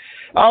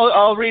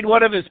I'll read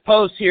one of his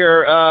posts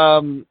here.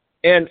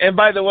 And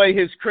by the way,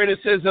 his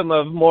criticism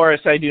of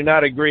Morris, I do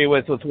not agree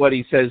with what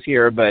he says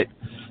here, but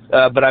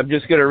I'm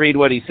just going to read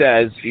what he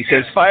says. He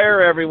says,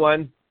 "Fire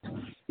everyone."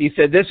 He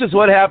said, "This is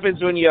what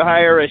happens when you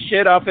hire a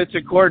shit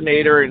offensive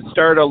coordinator and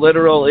start a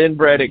literal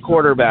inbred at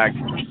quarterback.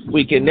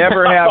 We can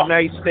never have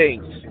nice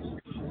things.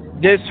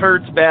 This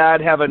hurts bad.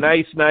 Have a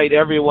nice night,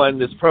 everyone.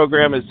 This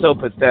program is so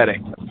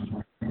pathetic."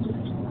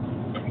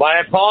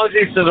 My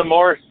apologies to the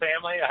Morris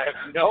family. I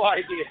have no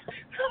idea.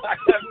 I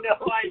have no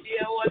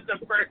idea what the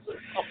person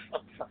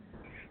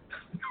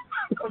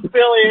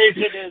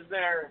affiliation is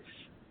there?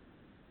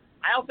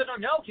 I also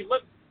don't know if you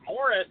look.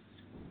 Morris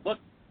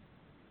looked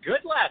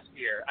good last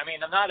year. I mean,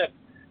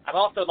 I'm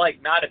also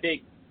like not a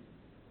big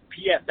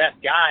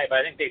PFF guy, but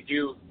I think they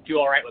do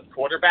all right with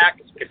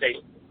quarterbacks because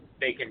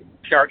they can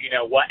chart,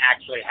 what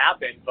actually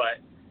happened. But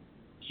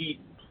he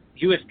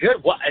was good.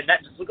 And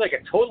that just looked like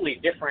a totally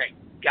different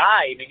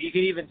guy. I mean, you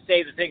could even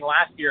say the thing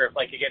last year,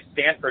 like against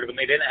Stanford, when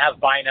they didn't have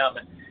Bynum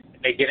and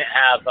they didn't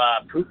have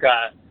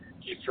Puka,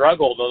 he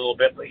struggled a little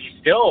bit, but he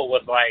still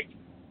was like,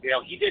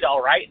 he did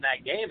all right in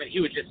that game, and he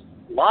was just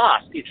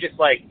lost. It's just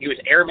like he was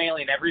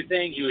airmailing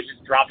everything. He was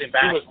just dropping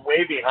back. He was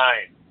way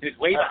behind. He was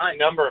way behind. A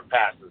number of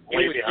passes,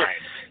 way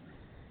behind.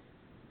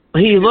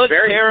 He looked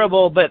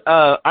terrible, but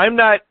I'm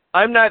not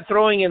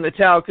throwing in the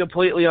towel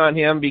completely on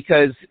him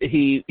because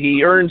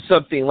he earned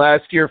something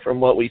last year from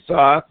what we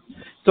saw.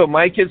 So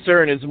my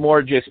concern is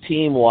more just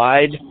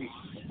team-wide.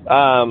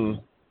 I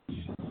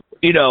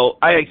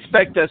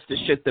expect us to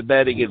shit the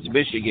bed against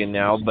Michigan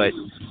now, but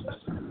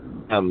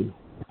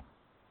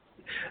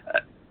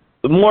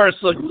Morris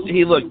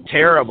looked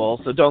terrible,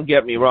 so don't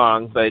get me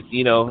wrong, but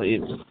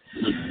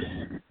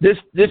this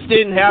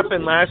didn't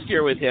happen last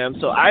year with him,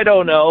 so I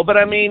don't know. But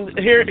I mean,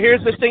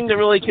 here's the thing that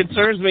really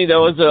concerns me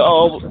though is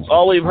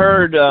all we've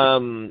heard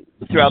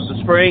throughout the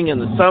spring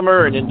and the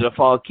summer and into the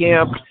fall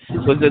camp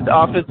was that the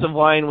offensive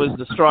line was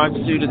the strong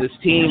suit of this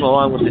team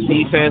along with the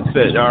defense,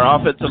 that our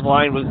offensive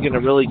line was going to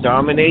really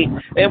dominate,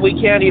 and we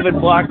can't even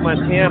block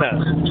Montana.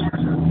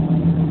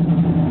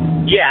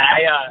 Yeah,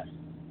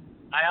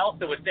 I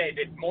also would say,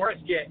 did Morris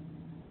get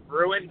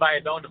ruined by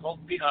his own home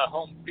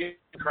field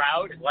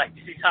crowd? Like,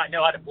 did he not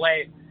know how to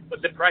play?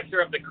 Was the pressure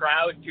of the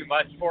crowd too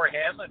much for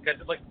him? Because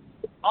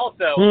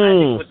also, I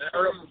think it was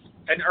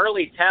an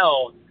early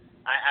tell.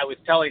 I was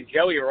telling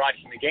Joey, we were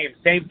watching the game,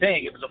 same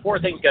thing. It was before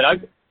things got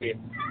ugly,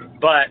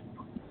 but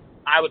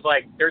I was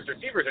like, there's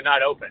receivers are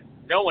not open.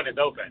 No one is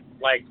open.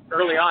 Like,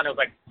 early on, I was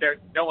like,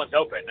 no one's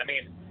open. I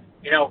mean,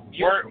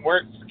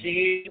 weren't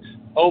schemes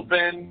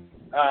open,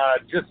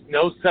 just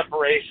no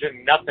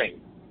separation, nothing.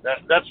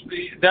 That's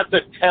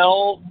a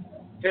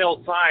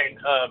telltale sign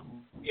of,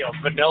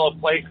 vanilla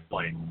play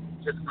calling,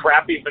 just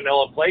crappy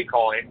vanilla play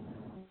calling.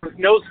 There was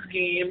no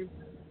scheme.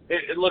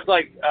 It looked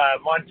like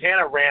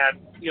Montana ran,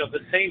 the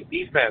same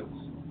defense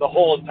the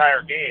whole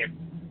entire game.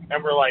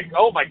 And we're like,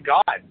 oh, my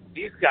God,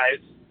 these guys,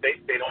 they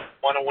don't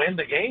want to win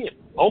the game.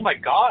 Oh, my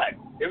God.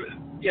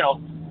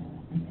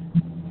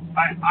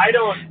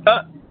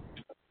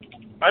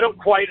 I don't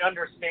quite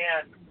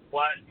understand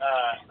what,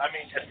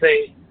 if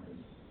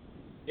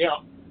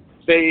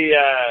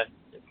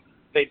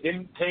they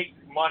didn't take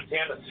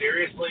Montana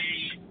seriously.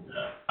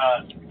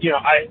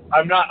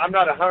 I'm not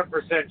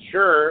 100%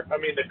 sure. I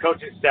mean, the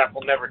coaching staff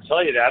will never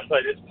tell you that,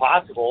 but it's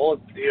possible.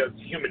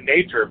 It's human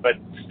nature. But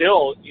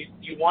still,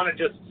 you want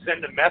to just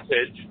send a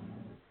message,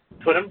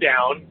 put them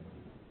down,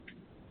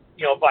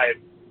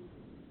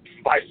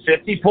 by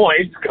 50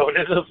 points going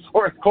into the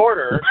fourth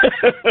quarter.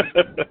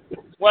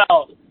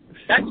 Well,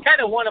 that's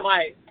kind of one of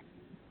my,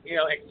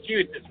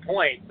 excuses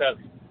points of.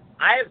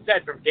 I have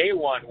said from day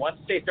one, once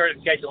they started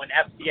scheduling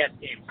FCS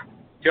games,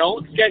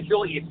 don't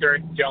schedule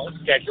Eastern, don't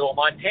schedule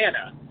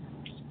Montana.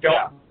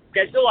 Don't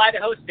schedule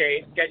Idaho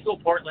State, schedule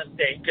Portland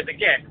State, because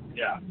again,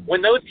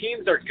 when those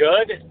teams are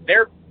good,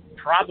 they're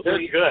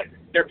probably good.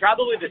 They're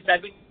probably the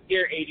 70th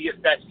or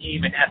 80th best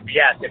team in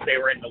FBS if they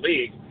were in the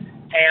league,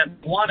 and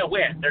want to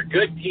win. They're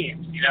good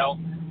teams,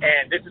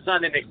 and this is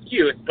not an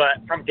excuse,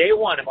 but from day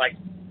one, I'm like,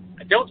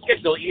 don't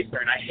schedule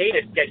Eastern. I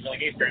hated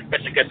scheduling Eastern,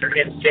 especially because they're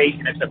in state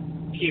and it's a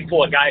team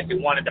full of guys who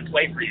wanted to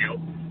play for you.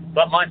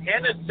 But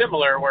Montana's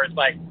similar, where it's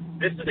like,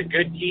 this is a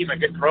good team, a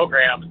good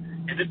program,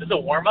 and this is a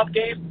warm-up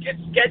game.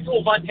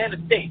 Schedule Montana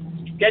State.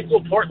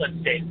 Schedule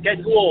Portland State.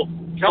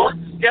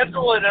 Don't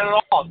schedule it at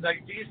all.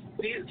 Like, these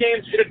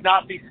games should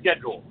not be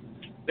scheduled.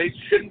 They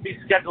shouldn't be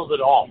scheduled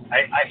at all.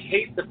 I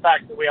hate the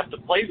fact that we have to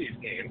play these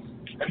games,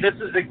 and this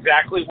is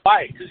exactly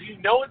why, because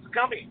it's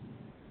coming.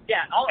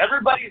 Yeah,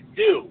 everybody's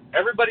due.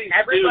 Everybody is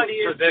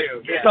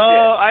due. So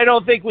I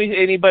don't think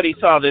anybody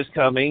saw this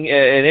coming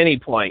at any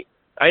point.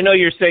 I know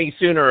you're saying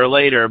sooner or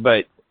later,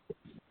 but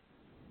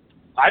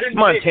I didn't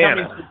see it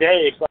coming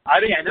today. But I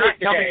didn't see it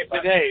coming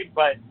today.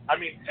 But I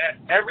mean,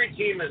 every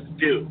team is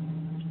due.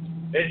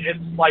 It's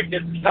like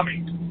it's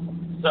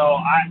coming. So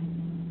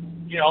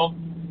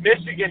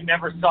Michigan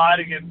never saw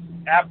it against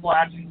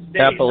Appalachian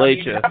State.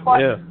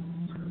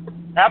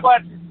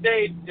 Appalachian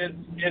State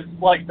is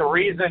like the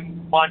reason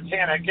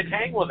Montana can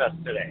hang with us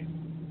today.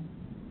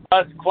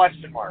 That's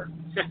question mark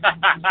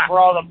for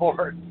all the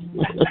boards.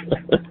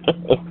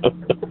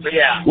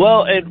 Yeah.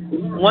 Well,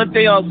 and one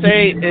thing I'll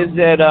say is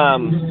that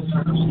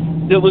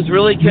that was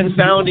really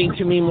confounding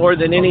to me more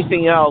than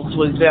anything else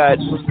was that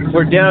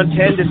we're down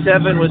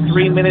 10-7 with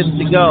 3 minutes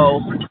to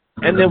go,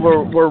 and then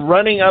we're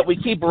running up. We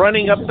keep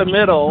running up the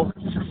middle,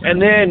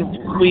 and then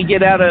we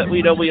get out of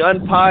we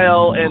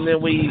unpile, and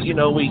then we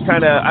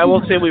kind of, I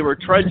won't say we were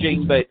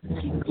trudging, but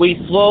we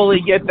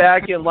slowly get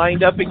back and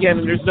lined up again,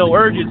 and there's no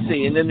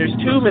urgency, and then there's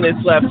 2 minutes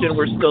left, and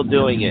we're still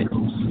doing it.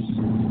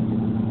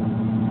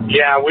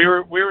 Yeah, we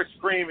were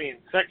screaming.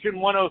 Section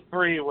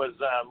 103 was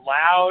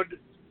loud,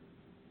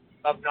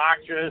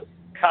 obnoxious,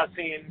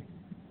 cussing.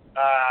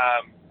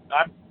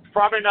 I'm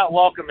probably not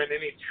welcome in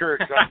any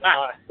church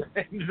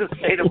in the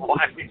state of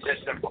Washington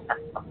tomorrow.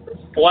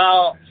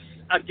 Well,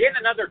 again,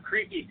 another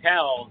creepy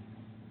tell.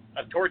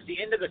 Towards the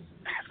end of the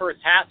first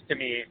half, to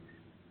me,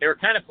 they were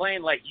kind of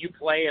playing like you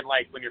play, and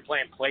like when you're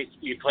playing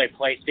you play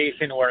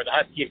PlayStation, where the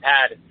Huskies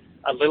had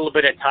a little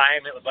bit of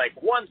time. It was like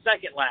 1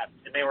 second left,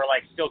 and they were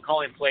like still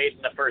calling plays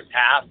in the first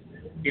half.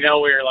 You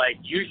know, where like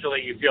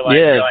usually you feel like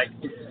you're like,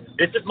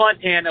 this is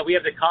Montana. We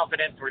have the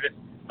confidence. We're just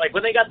like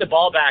when they got the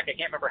ball back. I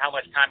can't remember how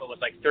much time it was.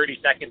 Like 30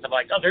 seconds. I'm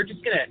like, oh, they're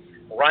just gonna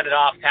run it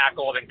off,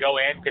 tackle, and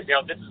go in because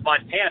this is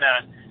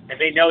Montana,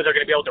 and they know they're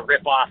gonna be able to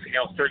rip off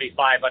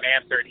 35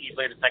 unanswered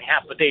easily in the second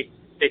half. But they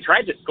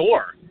tried to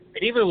score.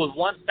 And even with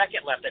 1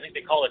 second left, I think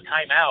they called a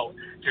timeout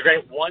to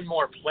get one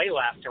more play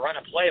left to run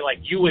a play like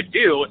you would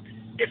do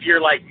if you're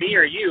like me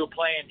or you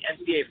playing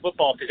NCAA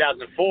football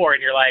 2004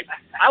 and you're like,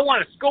 I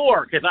want to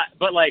score.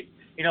 But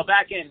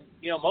back in,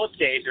 most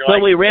days, you're like.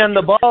 But we ran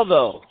the ball,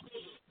 though.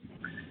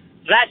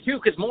 That, too,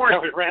 because Morris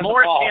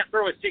can't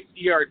throw a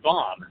 60-yard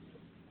bomb.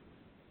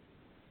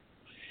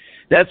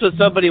 That's what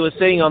somebody was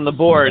saying on the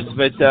boards,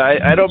 but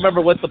I don't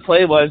remember what the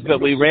play was, but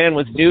we ran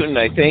with Newton,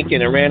 I think,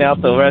 and it ran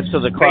out the rest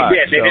of the clock.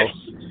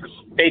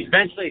 They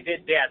eventually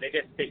did that.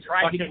 They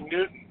tried fucking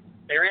Newton.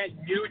 They ran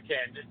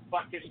Newton, this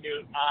fucking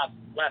Newton, off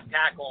left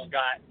tackle and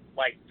got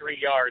like 3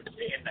 yards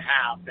in the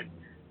half, and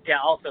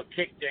also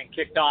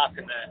kicked off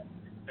in the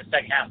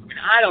second half. I mean,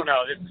 I don't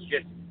know. This is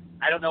just,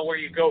 I don't know where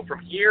you go from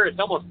here. It's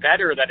almost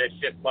better that it's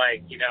just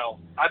like,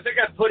 I think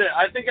I put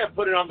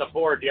it on the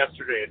board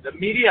yesterday. The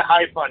media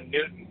hype on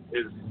Newton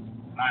is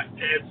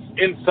it's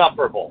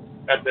insufferable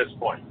at this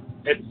point.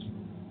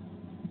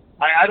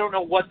 I don't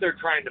know what they're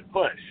trying to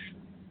push.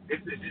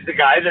 It's a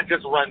guy that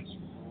just runs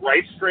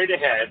right straight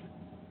ahead,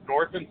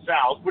 north and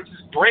south, which is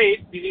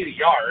great if you need a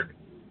yard,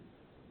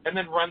 and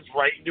then runs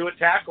right into a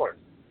tackler.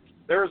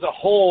 There was a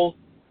hole.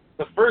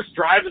 The first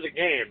drive of the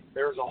game,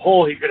 there was a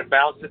hole. He could have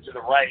bounced it to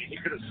the right. He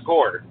could have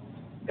scored.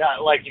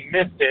 He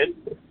missed it,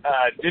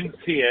 didn't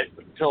see it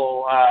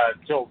till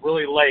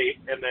really late,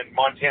 and then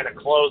Montana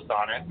closed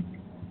on it.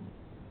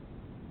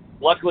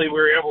 Luckily, we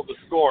were able to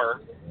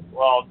score.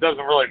 Well, it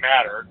doesn't really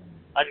matter.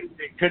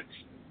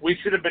 We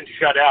should have been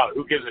shut out.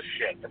 Who gives a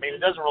shit? I mean,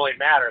 it doesn't really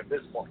matter at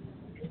this point.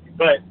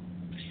 But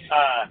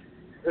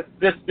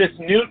this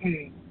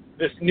Newton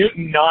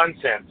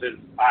nonsense is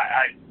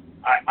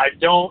I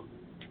don't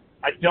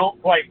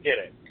quite get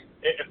it.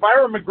 If I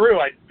were McGrew,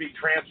 I'd be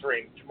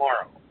transferring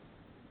tomorrow.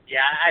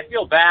 Yeah, I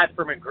feel bad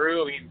for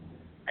McGrew. I mean,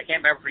 I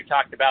can't remember if we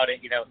talked about it,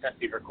 since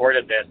we've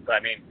recorded this, but I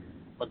mean,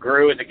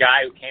 McGrew is a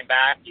guy who came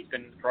back. He's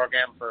been in the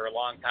program for a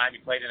long time. He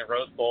played in the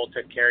Rose Bowl,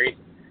 took carries.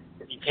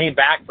 He came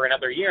back for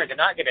another year and did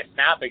not get a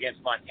snap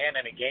against Montana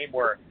in a game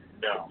where,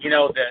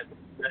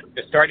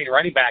 the starting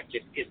running back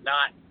just is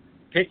not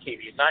pitching.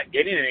 He's not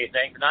getting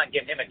anything. They're not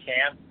giving him a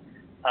chance,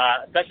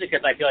 especially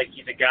because I feel like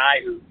he's a guy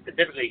who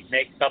typically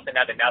makes something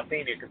out of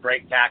nothing. He can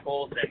break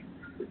tackles and,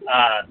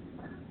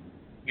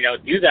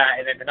 do that,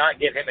 and then to not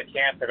give him a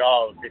chance at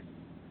all.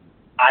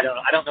 I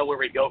don't know where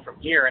we go from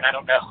here, and I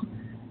don't know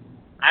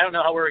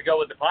where we go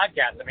with the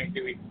podcast. I mean,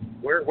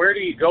 where do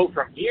you go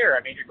from here?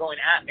 I mean, you're going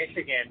at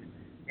Michigan,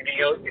 and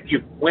if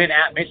you win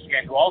at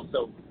Michigan, who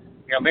also,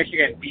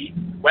 Michigan beat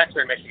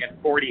Western Michigan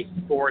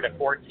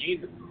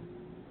 44-14.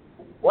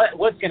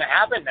 What's going to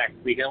happen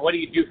next week, and what do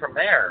you do from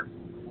there?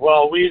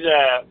 Well, we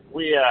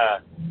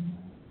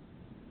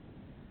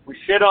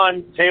shit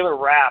on Taylor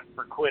Rapp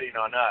for quitting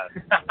on us.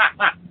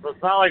 So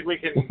it's not like we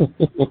can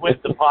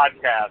quit the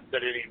podcast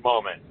at any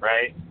moment,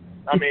 right?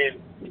 I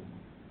mean,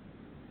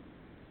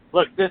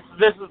 look, this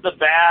is the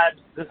bad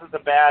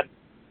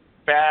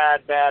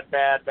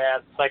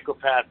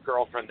psychopath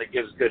girlfriend that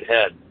gives good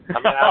head. I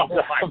mean, oh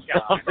my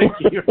god!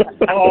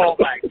 Oh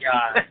my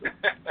god!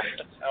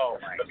 Oh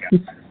my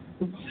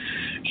god!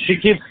 She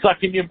keeps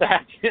sucking you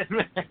back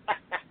in.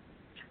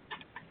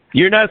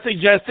 You're not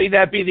suggesting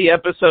that be the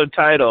episode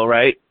title,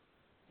 right?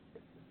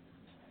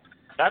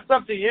 That's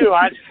up to you.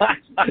 I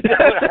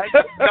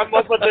come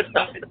up with it.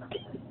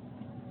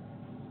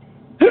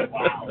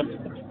 Wow.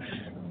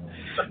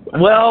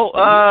 Well,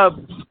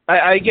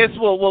 I guess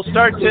we'll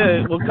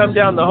come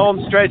down the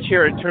home stretch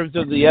here in terms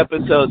of the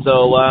episode,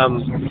 though,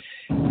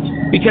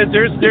 because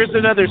there's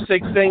another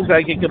 6 things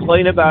I could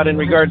complain about in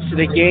regards to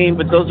the game,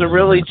 but those are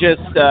really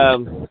just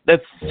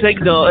that's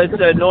signal. It's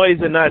a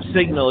noise and not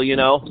signal,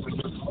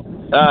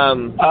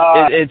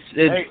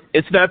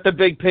 It's not the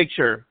big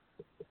picture.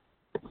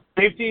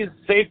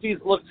 Safeties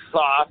look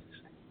soft.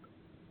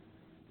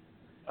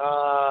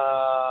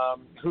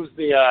 Who's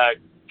the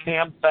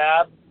Cam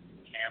Fab?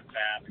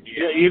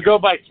 Yeah. You go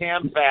by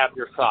Cam Fab,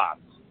 you're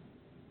soft.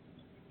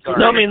 Sorry.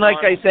 No, I mean,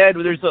 like I said,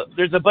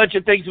 there's a bunch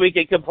of things we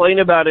could complain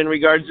about in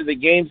regards to the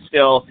game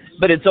still,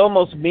 but it's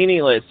almost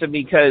meaningless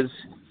because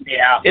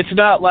it's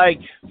not like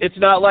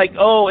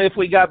if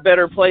we got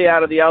better play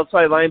out of the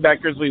outside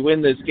linebackers, we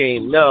win this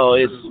game. No,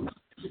 it's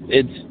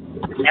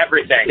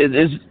everything.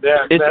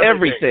 It's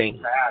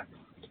everything.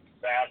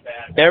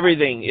 bad.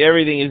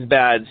 Everything is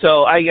bad.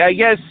 So I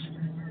guess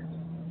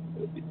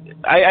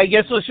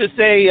let's just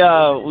say,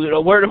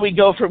 where do we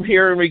go from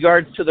here in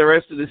regards to the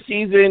rest of the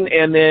season,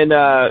 and then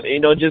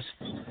just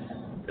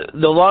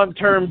the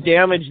long-term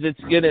damage that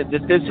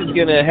this is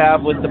gonna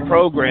have with the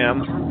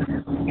program.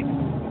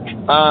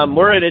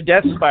 We're in a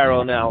death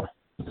spiral now,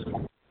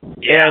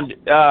 and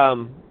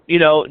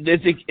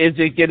is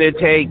it gonna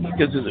take,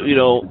 because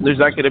there's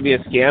not gonna be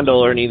a scandal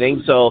or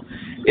anything, so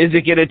is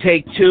it gonna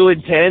take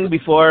 2-10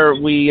 before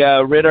we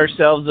rid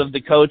ourselves of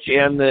the coach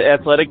and the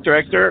athletic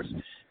director?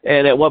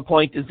 And at what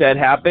point does that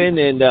happen?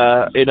 And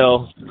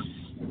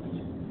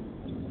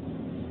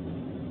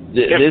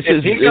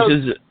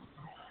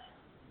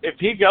if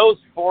he goes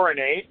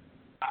 4-8,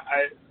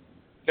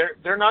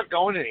 they're not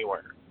going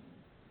anywhere.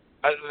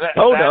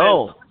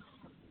 No,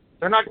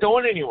 they're not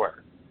going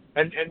anywhere.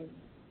 And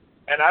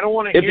I don't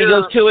want to. If he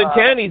goes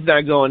 2-10, he's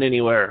not going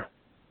anywhere.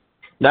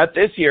 Not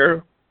this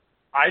year.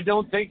 I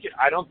don't think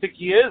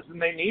he is,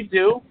 and they need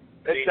to.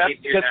 They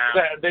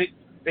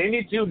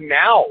need to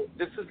now.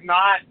 This is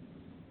not.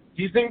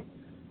 Do you think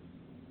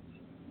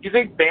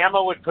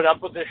Bama would put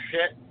up with this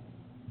shit?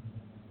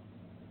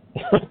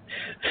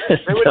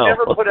 They would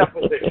never put up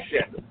with this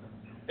shit.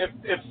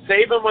 If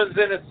Saban was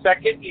in his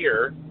second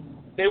year,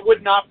 they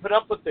would not put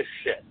up with this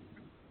shit.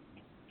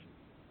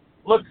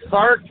 Look,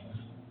 Sark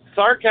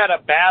had a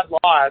bad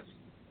loss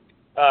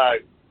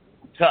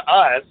to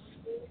us.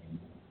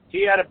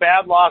 He had a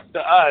bad loss to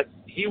us.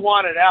 He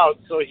wanted out,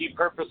 so he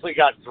purposely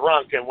got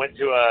drunk and went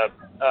to a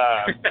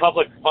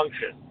public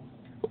function.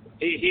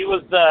 He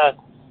was the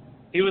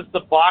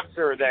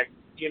boxer that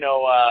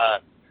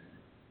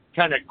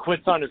kind of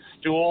quits on his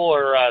stool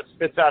or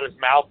spits out his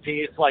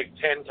mouthpiece like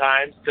 10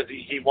 times because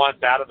he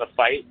wants out of the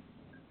fight.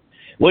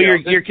 Well,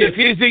 you're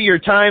confusing your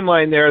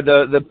timeline there.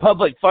 The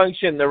public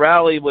function, the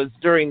rally was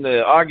during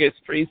the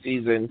August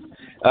preseason,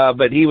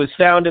 but he was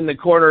found in the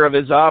corner of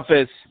his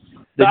office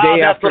the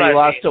day after he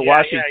lost to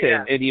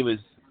Washington, and he was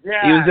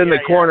in the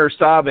corner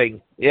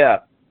sobbing. Yeah.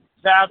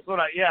 That's what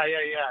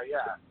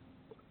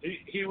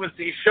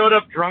He showed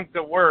up drunk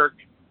to work,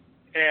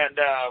 and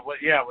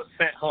was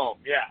sent home.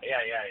 Yeah.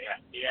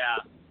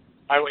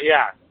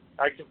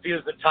 I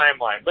confused the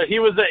timeline, but he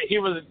was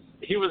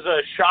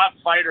a shot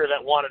fighter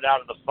that wanted out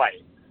of the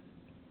fight.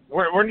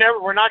 We're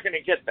not going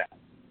to get that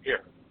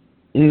here.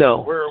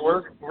 No.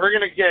 We're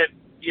going to get,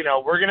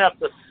 we're going to have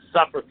to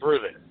suffer through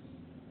this.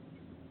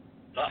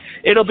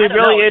 It'll be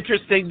really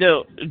interesting.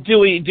 Do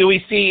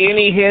we see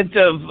any hint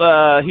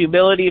of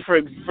humility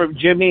from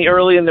Jimmy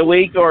early in the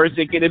week, or is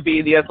it going to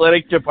be the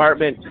athletic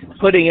department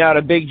putting out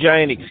a big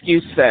giant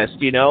excuse fest?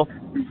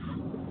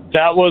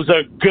 That was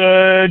a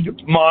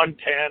good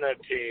Montana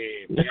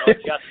team.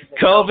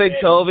 COVID.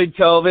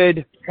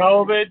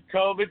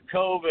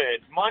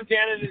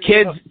 Montana didn't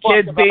kids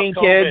being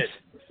kids.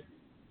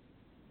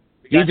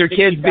 These are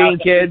kids being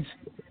kids.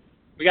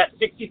 We got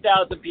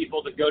 60,000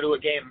 people that go to a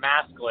game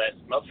maskless,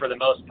 for the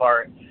most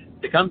part,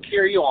 to come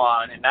cheer you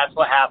on, and that's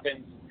what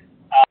happens.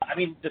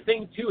 The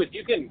thing, too, is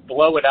you can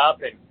blow it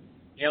up, and,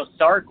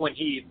 Sark, when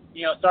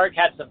Sark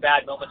had some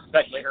bad moments,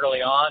 especially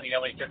early on,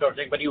 when he took over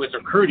things, but he was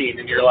recruiting,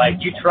 and you're like,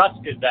 you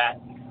trusted that.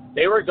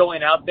 They were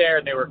going out there,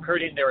 and they were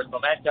recruiting, there was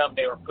momentum,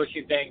 they were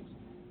pushing things.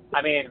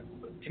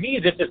 To me,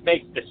 this just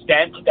makes the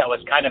stench that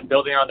was kind of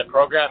building around the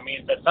program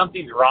means that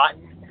something's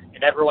rotten.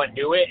 And everyone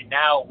knew it, and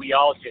now we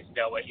all just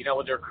know it.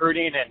 With the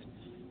recruiting, and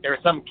there was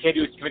some kid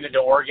who's committed to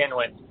Oregon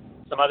when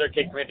some other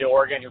kid committed to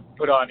Oregon who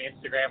put on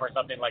Instagram or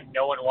something like,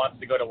 no one wants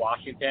to go to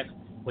Washington,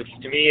 which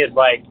to me is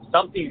like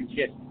something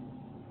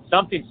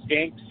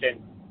stinks, and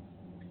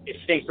it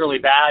stinks really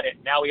bad,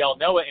 and now we all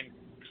know it. And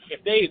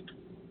if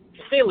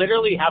they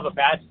literally have a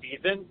bad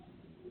season,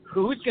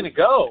 who's going to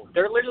go?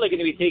 They're literally going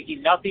to be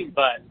taking nothing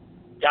but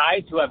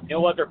guys who have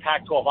no other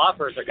Pac-12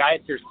 offers or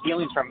guys who are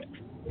stealing from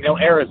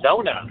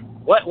Arizona.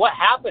 What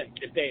happens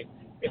if they?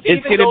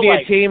 It's going to be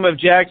a team of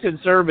Jackson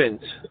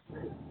Servants.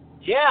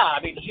 Yeah,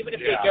 even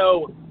if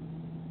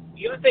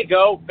they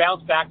go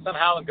bounce back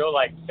somehow and go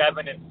like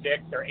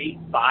 7-6 or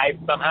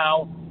 8-5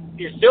 somehow,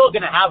 you're still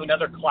going to have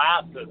another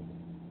class of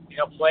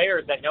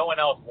players that no one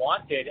else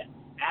wanted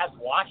as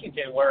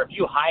Washington. Where if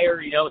you hire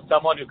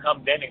someone who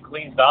comes in and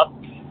cleans up,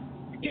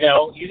 you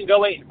can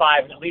go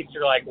 8-5, and at least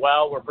you're like,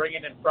 well, we're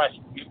bringing in fresh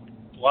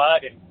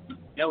blood and.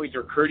 He's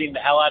recruiting the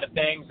hell out of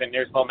things, and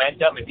there's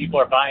momentum, and people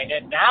are buying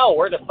it. Now,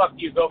 where the fuck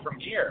do you go from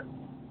here?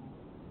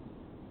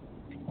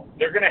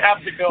 They're going to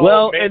have to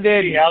go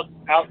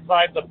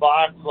outside the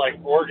box like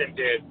Oregon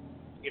did,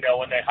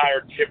 when they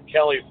hired Chip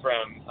Kelly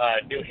from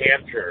New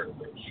Hampshire.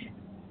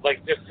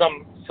 Like just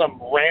some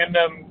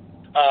random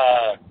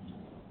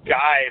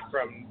guy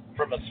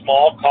from a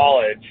small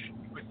college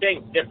who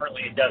thinks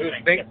differently and does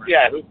things differently.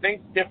 Yeah, who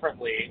thinks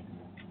differently,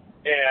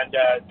 and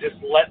just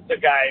let the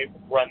guy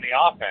run the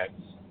offense.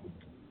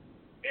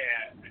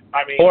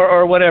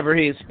 Or whatever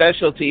his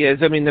specialty is.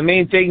 The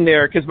main thing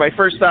there, because my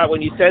first thought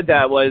when you said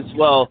that was,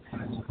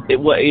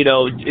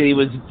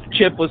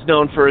 Chip was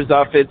known for his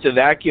offensive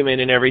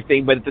acumen and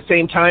everything, but at the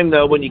same time,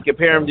 though, when you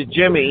compare him to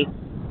Jimmy,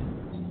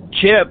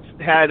 Chip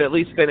had at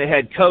least been a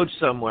head coach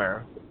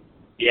somewhere.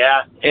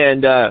 Yeah.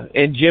 And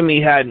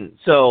Jimmy hadn't.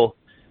 So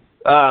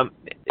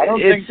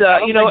it's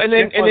you know, and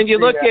then you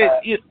look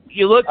at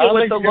you look at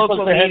what the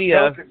local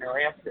media.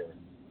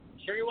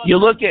 You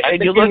look at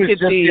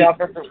the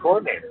offensive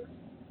coordinator.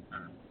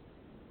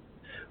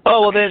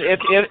 Oh, well, then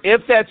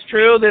if that's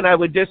true, then I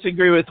would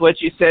disagree with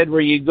what you said where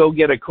you go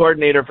get a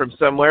coordinator from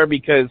somewhere,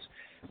 because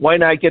why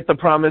not get the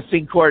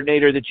promising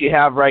coordinator that you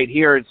have right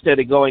here instead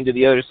of going to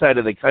the other side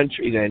of the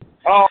country then?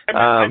 Oh,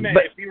 I meant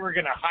if you were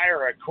going to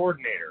hire a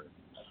coordinator.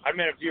 I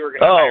meant if you were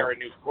going to hire a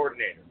new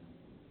coordinator.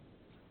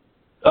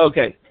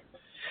 Okay.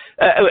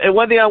 And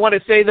one thing I want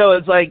to say, though,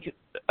 is like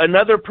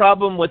another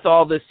problem with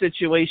all this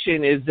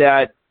situation is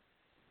that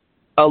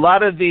a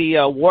lot of the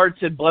warts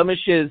and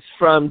blemishes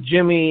from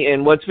Jimmy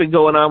and what's been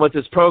going on with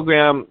this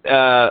program,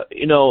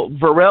 you know,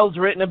 Varell's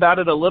written about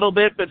it a little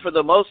bit, but for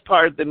the most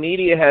part, the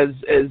media has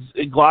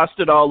glossed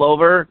it all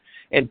over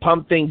and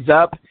pumped things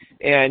up.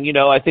 And, you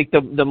know, I think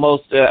the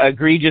most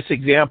egregious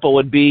example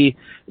would be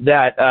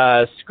that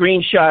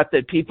screenshot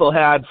that people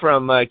had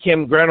from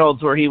Kim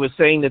Reynolds where he was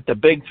saying that the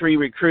big 3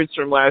 recruits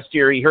from last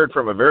year, he heard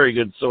from a very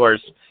good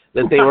source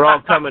that they were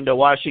all coming to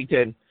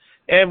Washington.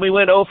 And we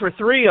went 0 for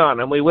 3 on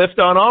them. We whiffed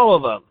on all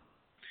of them.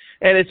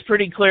 And it's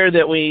pretty clear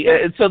that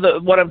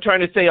what I'm trying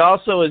to say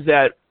also is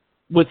that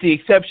with the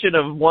exception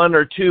of 1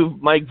 or 2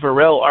 Mike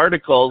Varell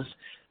articles,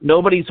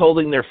 nobody's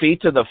holding their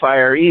feet to the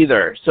fire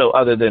either. So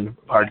other than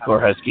Hardcore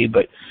Husky,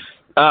 but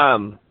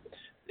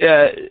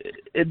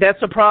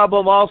that's a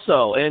problem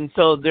also. And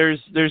so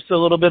there's a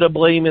little bit of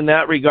blame in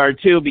that regard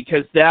too,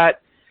 because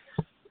that,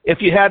 if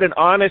you had an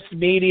honest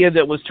media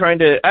that was trying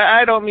to,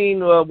 I don't mean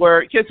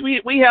because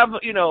we have,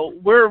 you know,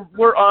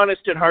 we're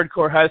honest at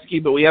Hardcore Husky,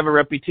 but we have a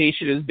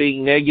reputation as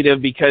being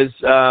negative because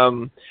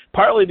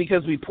partly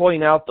because we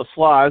point out the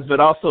flaws,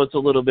 but also it's a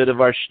little bit of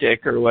our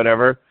shtick or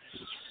whatever.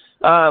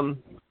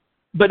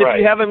 But if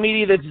you have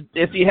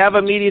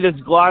a media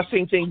that's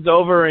glossing things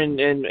over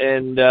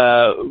and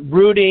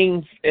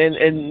rooting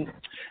and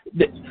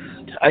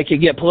I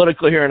could get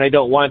political here and I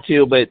don't want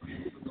to, but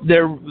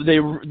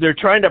they're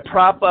trying to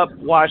prop up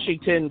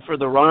Washington for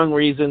the wrong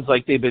reasons,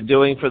 like they've been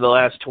doing for the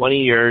last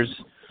 20 years,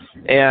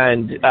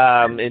 and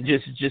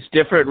just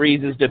different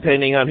reasons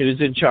depending on who's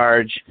in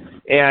charge.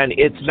 And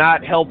it's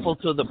not helpful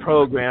to the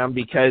program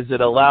because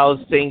it allows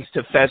things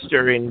to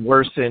fester and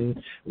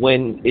worsen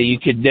when you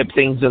could nip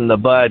things in the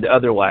bud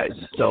otherwise.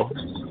 So,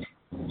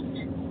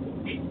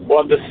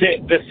 well, the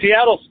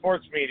Seattle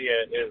sports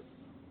media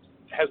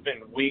has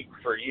been weak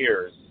for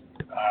years.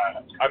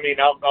 I mean,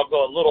 I'll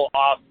go a little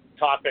off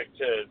topic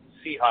to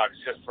Seahawks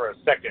just for a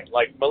second.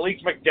 Like,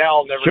 Malik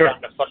McDowell never got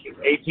in a fucking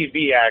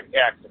ATV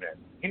accident.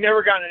 He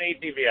never got in an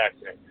ATV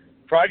accident.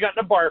 Probably got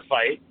in a bar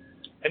fight,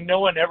 and no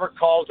one ever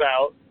calls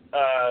out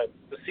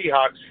the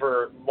Seahawks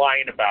for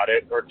lying about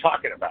it or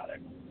talking about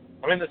it.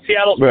 I mean, the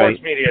Seattle sports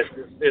media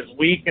is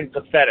weak and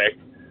pathetic,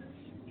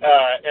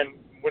 and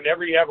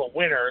whenever you have a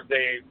winner,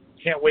 they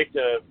can't wait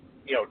to,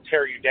 you know,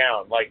 tear you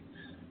down. Like,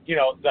 you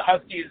know, the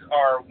Huskies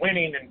are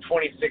winning in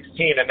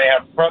 2016, and they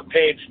have front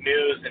page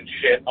news and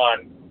shit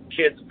on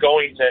kids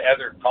going to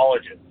other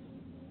colleges.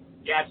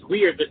 Yeah, it's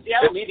weird. The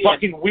Seattle media,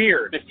 fucking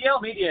weird. The Seattle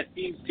media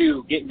seems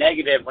to get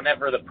negative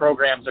whenever the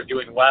programs are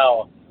doing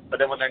well, but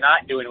then when they're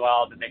not doing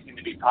well, then they seem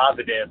to be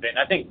positive. And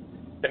I think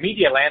the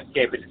media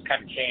landscape has just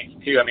kind of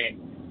changed too. I mean,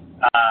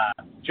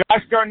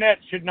 Josh Garnett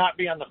should not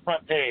be on the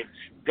front page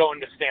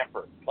going to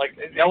Stanford. Like,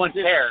 no one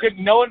cares.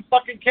 No one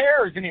fucking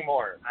cares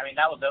anymore. I mean,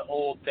 that was the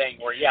old thing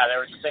where, there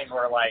was a thing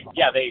where, like,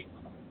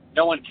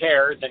 no one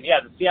cares. And,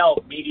 the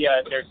Seattle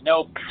media, there's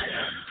no,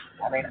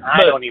 I mean,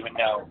 I don't even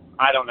know.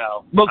 I don't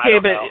know. Okay,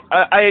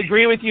 I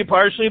agree with you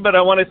partially, but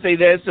I want to say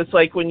this. It's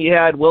like when you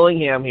had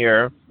Willingham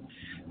here.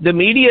 The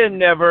media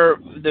never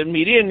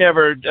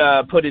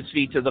put its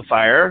feet to the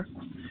fire.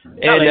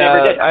 No, and they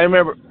never did.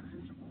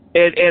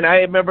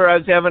 I remember I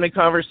was having a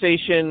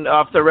conversation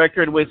off the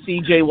record with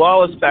C.J.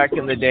 Wallace back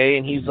in the day,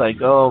 and he's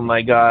like, "Oh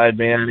my God,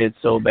 man, it's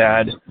so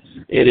bad.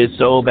 It is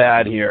so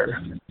bad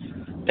here."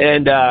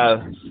 And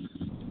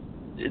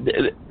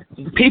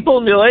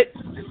people knew it.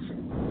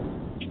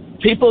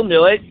 People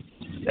knew it,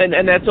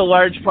 and that's a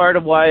large part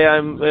of why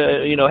I'm,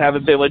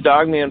 haven't been with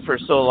Dogman for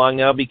so long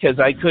now, because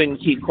I couldn't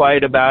keep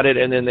quiet about it,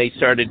 and then they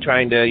started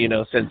trying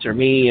to, censor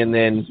me, and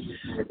then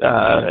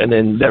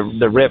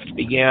the rift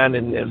began,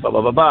 and blah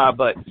blah blah blah.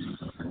 But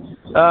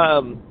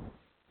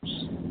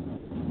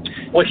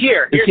well,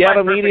 the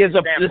Seattle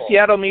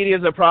media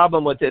is a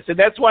problem with this, and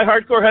that's why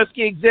Hardcore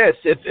Husky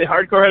exists. If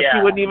Hardcore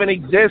Husky wouldn't even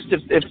exist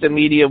if the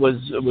media was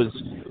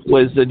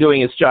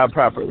doing its job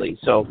properly.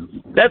 So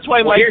that's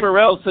why Mike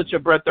Farrell is such a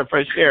breath of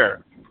fresh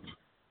air.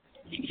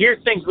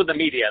 Here's things with the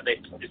media. The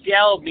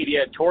Seattle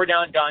media tore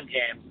down Don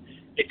James.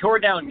 They tore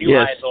down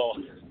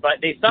Neuheisel,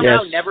 but they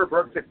somehow never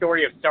broke the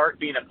story of Sark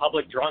being a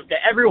public drunk that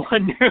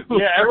everyone knew.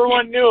 Yeah,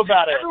 everyone knew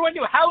about it. Everyone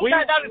knew. How was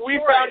that not a story? We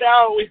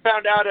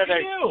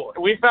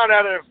found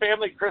out at a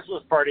family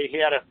Christmas party. He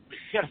had a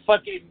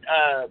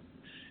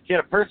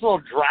personal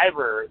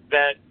driver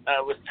that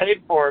was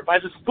paid for by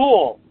the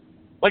school.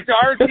 Like the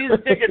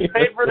RC's tickets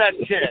pay for that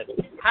shit.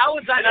 How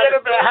is that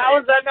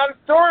not a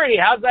story?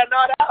 How's that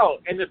not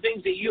out? And the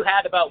things that you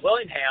had about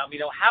Willingham,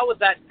 how was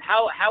that?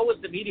 How was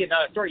the media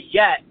not a story?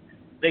 Yet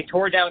they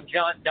tore down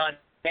Don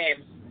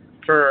James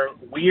for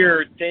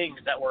weird things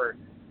that were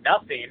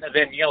nothing. And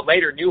then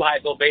later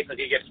Neuheisel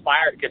basically gets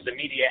fired because the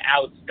media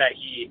outs that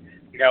he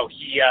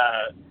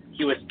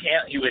was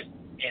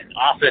in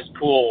office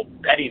pool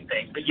betting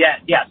things. But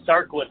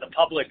Sark was a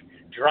public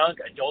drunk,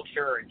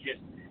 adulterer, and just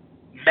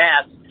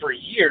mess for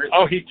years.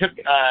 Oh, he took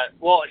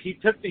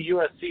the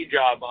USC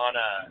job on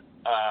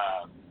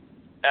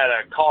at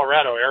a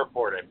Colorado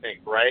airport, I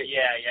think, right?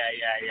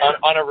 Yeah.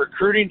 On a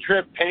recruiting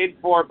trip paid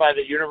for by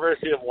the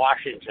University of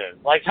Washington.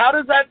 Like, how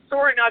does that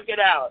story not get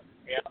out?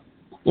 Yeah.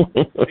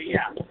 But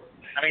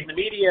I mean, the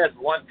media is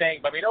one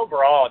thing, but I mean,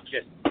 overall, it's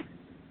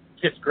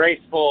just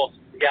graceful.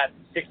 We got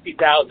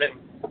 60,000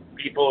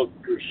 people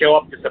who show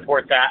up to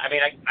support that. I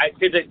mean, I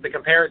see the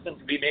comparisons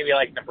would be maybe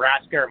like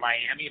Nebraska or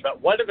Miami,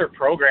 but what other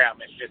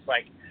program is just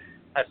like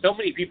so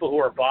many people who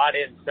are bought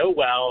in so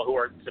well, who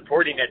are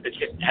supporting it, that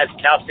just has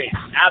nothing,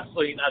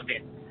 absolutely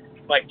nothing.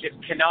 Like,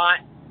 just cannot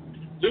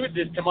lose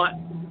this to not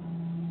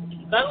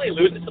only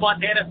lose it to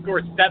Montana,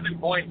 scores 7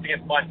 points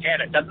against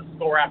Montana, doesn't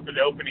score after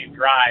the opening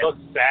drive.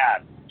 Looks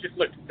sad. Just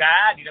looks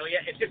sad,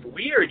 it's just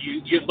weird.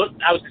 You look,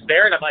 I was just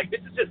there and I'm like, this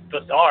is just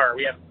bizarre.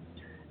 We have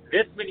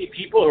this many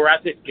people who are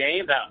at this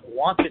game that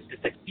want this to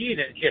succeed,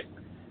 and it just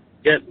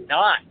does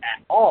not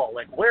at all.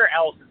 Like, where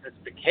else is this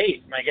the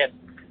case? And I guess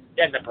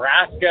in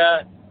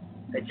Nebraska,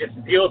 it just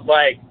feels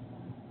like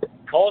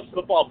college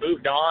football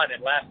moved on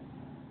and left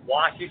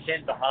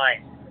Washington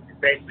behind. It's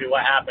basically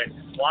what happened.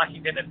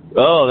 Washington is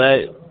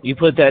that you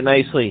put that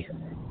nicely.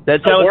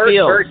 That's how it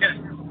feels.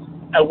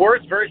 A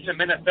worse version of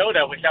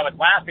Minnesota, which I was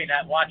laughing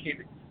at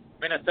watching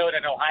Minnesota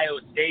and Ohio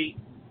State.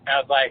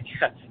 I was like,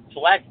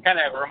 Flex kind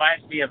of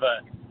reminds me of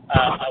a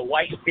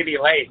white city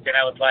lake, and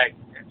I was like,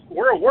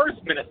 we're a worse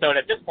Minnesota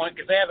at this point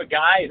because they have a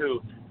guy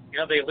who,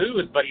 they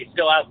lose, but he's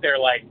still out there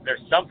like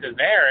there's something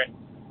there, and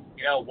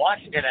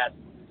Washington has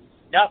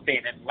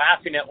nothing, and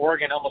laughing at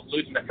Oregon almost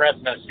losing to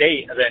Fresno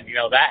State, and then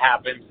that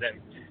happens,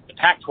 and the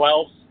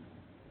Pac-12's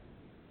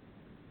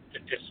a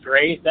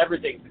disgrace.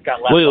 Everything's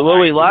got left. We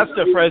lost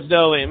to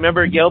Fresno.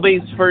 Remember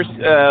Gilby's first?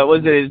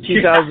 Was it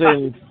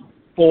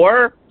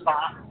 2004?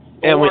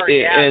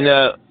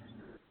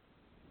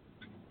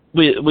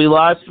 We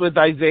lost with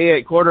Isaiah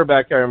at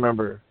quarterback, I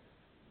remember.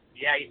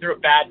 Yeah, he threw a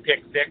bad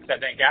pick six, I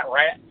think.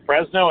 Right?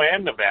 Fresno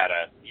and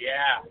Nevada.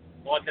 Yeah.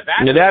 Well,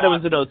 Nevada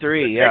was in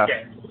 03, yeah.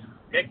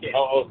 Pickett.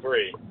 Oh,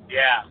 03.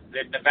 Yeah.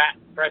 The Nevada,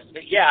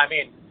 Fresno. Yeah, I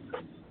mean,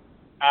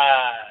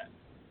 I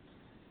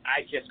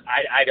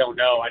don't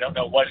know. I don't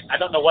know what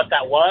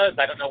that was.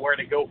 I don't know where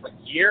to go from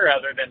here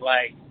other than,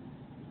 like,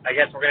 I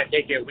guess we're going to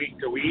take it week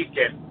to week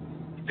and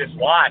just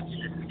watch.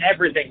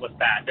 Everything was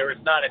bad. There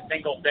was not a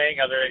single thing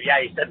other than,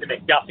 he said the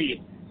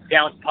McDuffie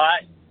down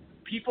putt.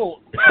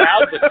 People, the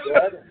crowd was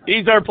good.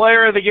 He's our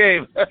player of the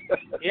game.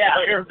 Yeah.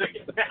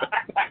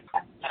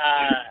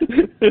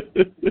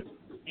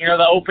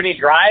 The opening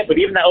drive, but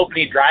even the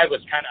opening drive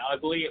was kind of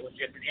ugly. It was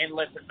just an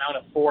endless amount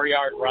of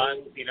 4-yard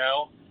runs, and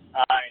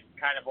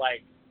kind of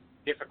like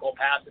difficult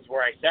passes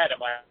where I said,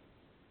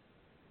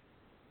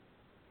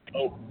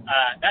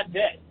 that's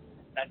it.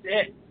 That's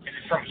it. And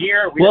from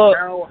here, we don't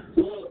know.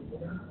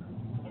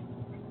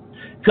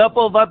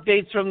 Couple of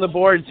updates from the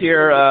boards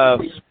here.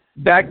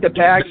 Back to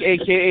Pack,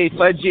 a.k.a.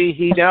 Fudgy,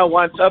 he now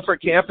wants Upper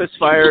Campus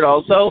fired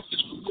also.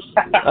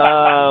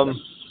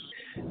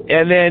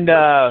 And then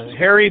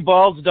Harry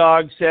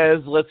Balsdog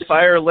says, let's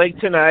fire Lake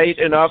tonight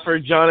and offer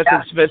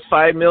Jonathan Smith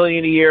 $5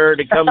 million a year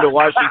to come to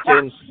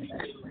Washington.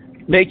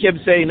 Make him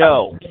say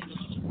no.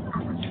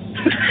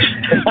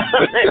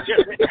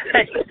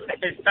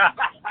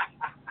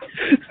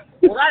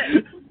 Well,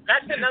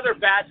 that's another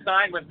bad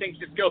sign when things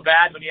just go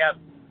bad, when you have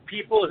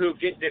people who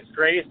get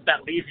disgraced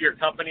that leave your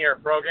company or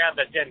program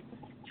that then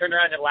turn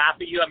around and laugh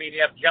at you. I mean,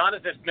 you have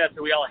Jonathan Smith,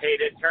 who we all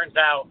hated. Turns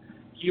out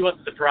he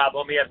wasn't the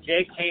problem. You have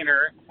Jake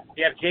Haener.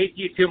 You have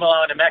JT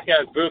Tumalo and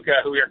Emeka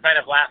Egbuka, who we are kind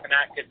of laughing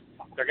at because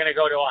they're going to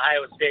go to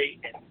Ohio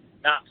State and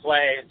not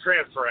play.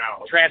 Transfer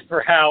out.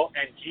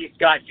 And G.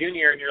 Scott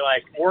Jr., and you're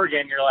like,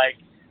 Oregon, you're like,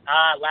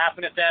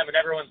 laughing at them. And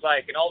everyone's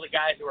like, and all the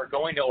guys who are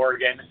going to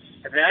Oregon.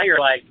 And now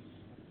you're like,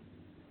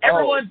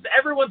 everyone's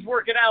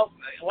working out,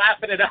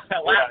 laughing it up.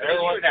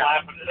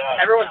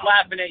 Everyone's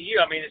laughing at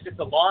you. I mean, it's just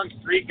a long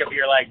streak of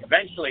you're like,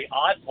 eventually,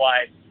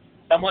 odds-wise,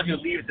 someone who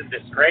leaves in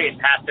disgrace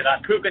has to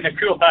not Puka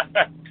Nacua.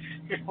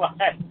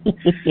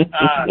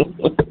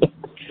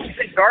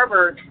 Ethan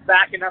Garber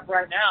backing up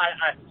right now.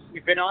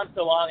 We've been on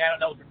so long, I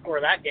don't know what the score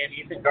of that game.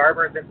 Ethan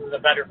Garber, this is a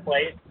better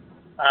place.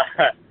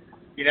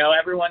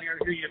 Everyone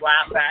who you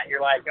laugh at,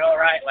 you're like, all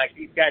right, like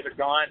these guys are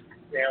gone.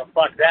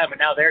 Fuck them, and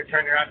now they're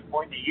turning around and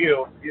pointing at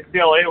you.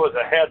 UCLA was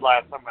ahead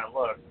last time I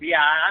looked. Yeah,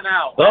 I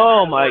know.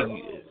 Oh my!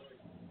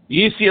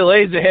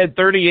 UCLA's ahead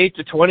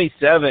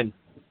 38-27.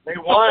 They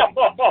won.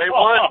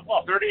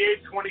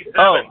 38-27.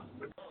 Oh.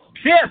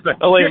 Chip.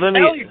 Oh wait,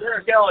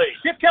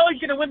 Chip Kelly's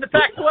gonna win the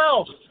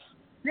Pac-12.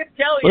 Chip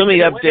Kelly. Let me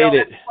update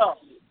it.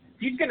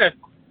 he's gonna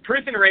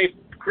prison rape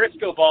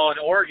Cristobal in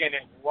Oregon,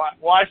 and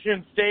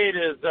Washington State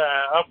is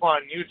up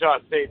on Utah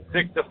State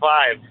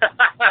 6-5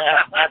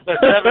 at the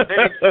seventh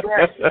inning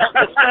stretch.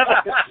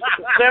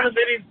 The seventh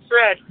inning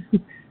stretch.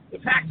 The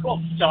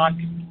Pac-12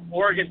 sucks.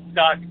 Oregon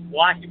sucks.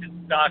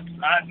 Washington sucks.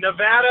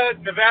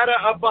 Nevada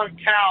up on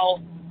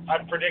Cal. I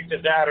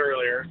predicted that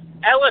earlier.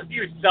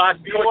 LSU sucks.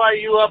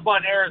 BYU up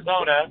on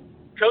Arizona.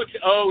 Coach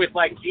O is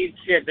like Gene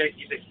Shit.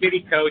 He's a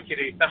shitty coach, and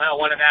he somehow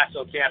won a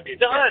national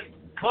championship. Done.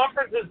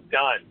 Conference is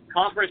done.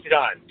 Conference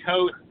done.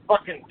 Toast.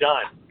 Fucking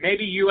done.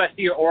 Maybe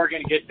USC or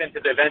Oregon gets into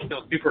the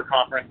eventual super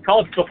conference.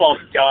 College football's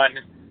done.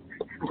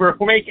 We're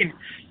making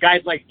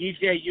guys like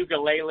DJ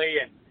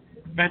Ugalele and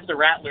Spencer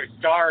Rattler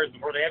stars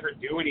before they ever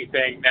do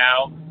anything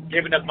now,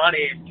 giving them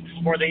money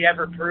before they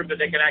ever prove that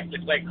they can actually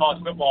play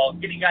college football.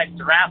 Getting guys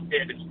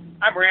drafted.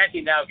 I'm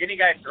ranting now. Getting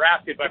guys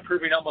drafted by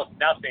proving almost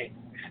nothing.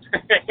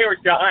 They were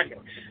done.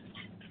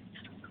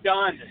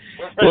 Done.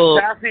 Well,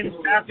 passing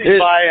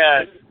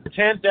by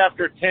 10th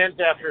after 10th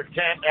after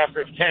 10th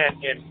after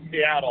 10th in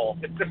Seattle.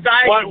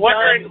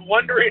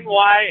 Wondering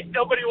why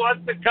nobody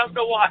wants to come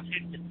to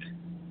Washington.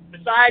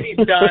 Society's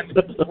done.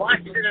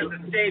 Washington as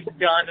a state's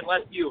done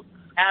unless you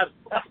have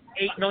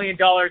 $8 million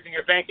in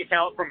your bank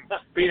account from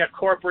being a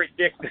corporate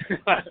dick,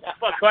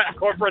 a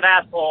corporate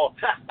asshole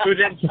who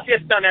then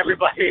shits on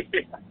everybody.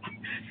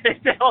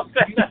 They all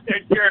say that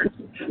they're jerks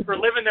for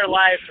living their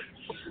life.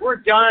 We're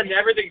done.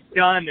 Everything's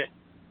done.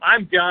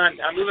 I'm done.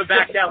 I'm moving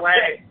back to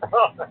LA.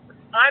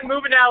 I'm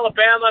moving to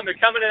Alabama. I'm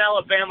becoming an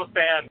Alabama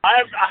fan.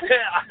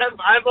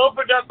 I've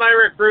opened up my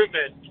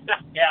recruitment.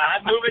 Yeah,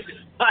 I'm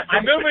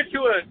moving to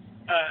a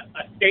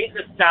state in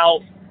the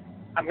South.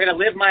 I'm going to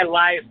live my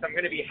life. I'm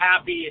going to be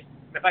happy.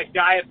 If I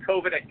die of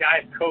COVID, I die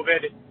of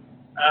COVID.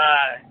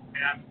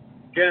 And I'm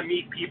going to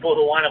meet people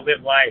who want to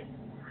live life.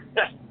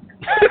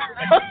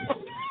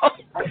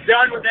 I'm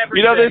done with everything.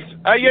 You know,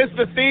 I guess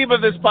the theme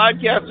of this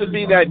podcast would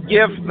be that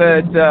gif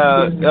that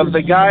of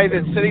the guy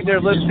that's sitting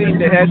there listening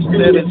to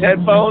his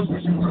headphones,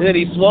 and then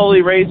he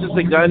slowly raises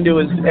the gun to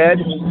his head.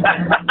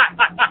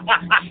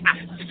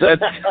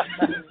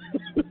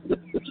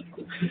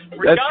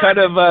 That's kind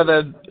of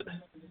the.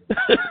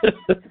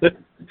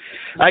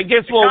 I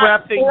guess we'll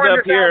wrap things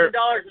up here.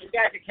 $400,000 in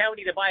Skagit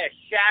County to buy a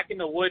shack in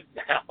the woods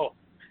now.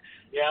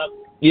 Yeah.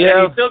 Yeah.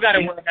 And you still got to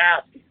wear a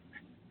mask.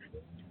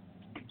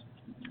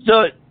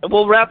 So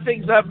we'll wrap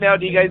things up now.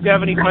 Do you guys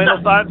have any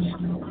final thoughts?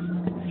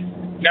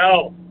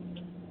 No.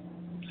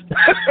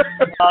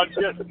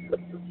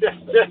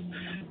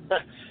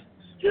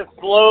 Just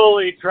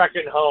slowly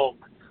trekking home.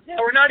 Yeah,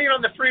 we're not even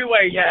on the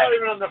freeway yet. Not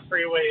even on the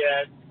freeway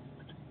yet.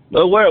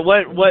 Well,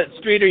 what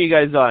street are you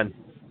guys on?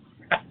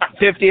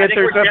 50th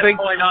or something?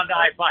 We're going on the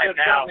I-5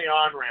 now. On the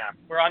on-ramp.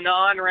 We're on the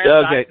on-ramp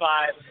okay.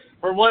 I-5.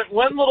 For one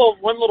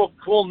little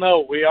cool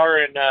note, we are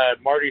in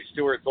Marty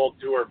Stewart's old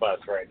tour bus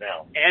right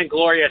now. And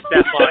Gloria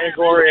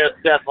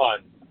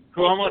Stefan.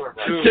 Who almost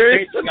got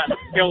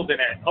killed in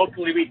it.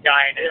 Hopefully we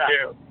die in it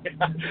too.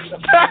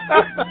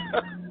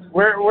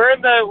 we're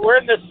in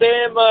the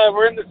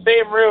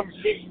same room.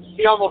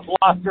 She almost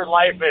lost her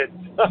life in.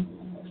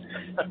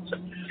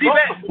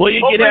 Well,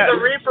 you hopefully can have... the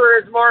Reaper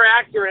is more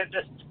accurate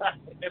this time.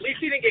 At least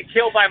he didn't get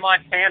killed by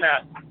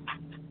Montana.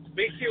 At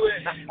least he was...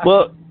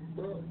 Well,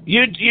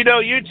 you know,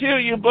 you two,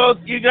 you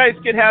guys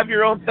can have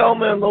your own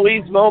Thelma and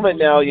Louise moment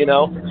now, you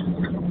know.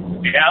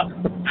 Yeah,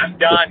 I'm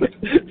done.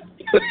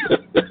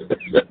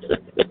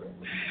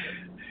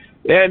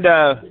 And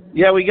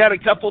yeah, we got a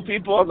couple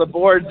people on the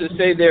board that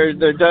say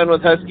they're done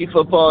with Husky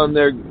football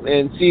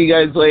and see you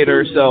guys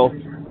later. So,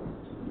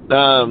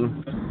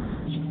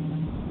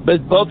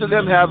 but both of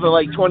them have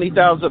like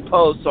 20,000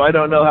 posts, so I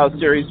don't know how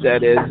serious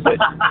that is. But.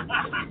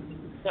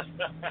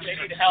 They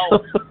need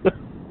help.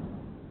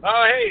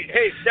 Oh,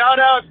 hey! Shout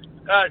out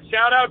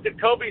to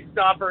Kobe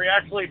Stopper. He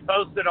actually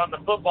posted on the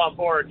football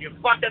board. You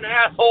fucking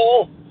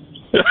asshole!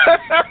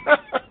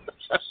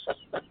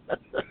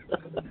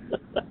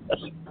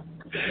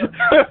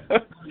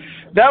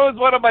 That was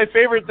one of my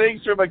favorite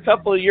things from a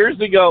couple of years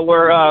ago,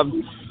 where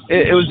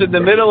it was in the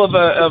middle of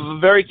a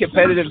very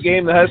competitive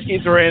game the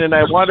Huskies were in, and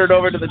I wandered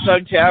over to the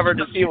Tug Tavern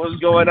to see what was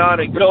going on,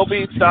 and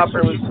Kobe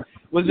Stopper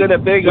was in a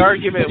big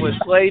argument with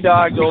Slay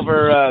Dog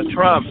over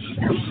Trump.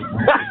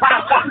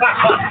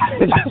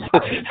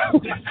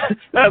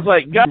 I was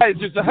like, guys,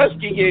 there's a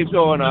Husky game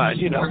going on,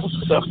 you know.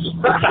 So.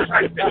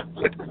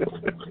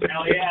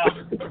 Hell yeah.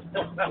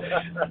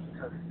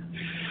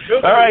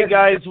 All right,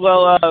 guys.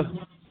 Well,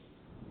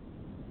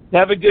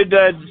 have a good,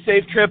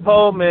 safe trip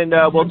home, and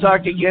we'll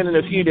talk again in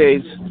a few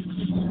days.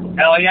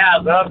 Hell yeah,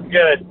 that's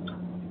good.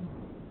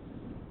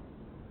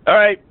 All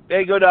right.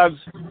 Hey, go Dogs,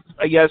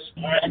 I guess.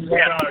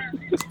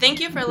 Thank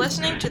you for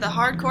listening to the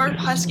Hardcore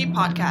Husky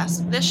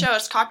Podcast. This show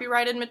is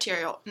copyrighted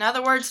material. In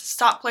other words,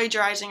 stop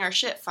plagiarizing our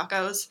shit,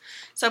 fuckos.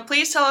 So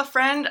please tell a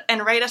friend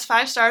and rate us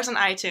 5 stars on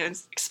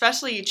iTunes,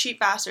 especially you cheap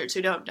bastards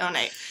who don't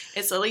donate.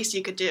 It's the least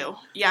you could do.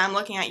 Yeah, I'm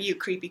looking at you,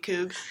 creepy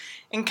coog.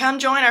 And come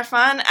join our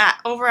fun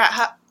over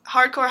at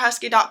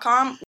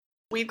hardcorehusky.com.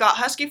 We've got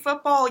Husky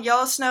football,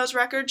 Yellow Snow's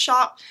record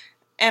shop,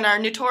 and our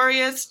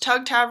notorious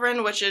Tug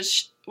Tavern, which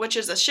is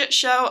a shit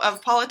show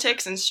of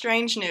politics and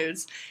strange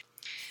news.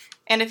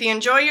 And if you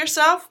enjoy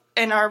yourself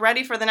and are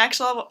ready for the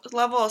next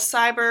level of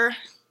cyber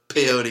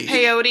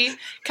peyote,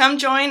 come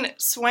join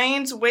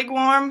Swain's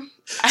Wigwam.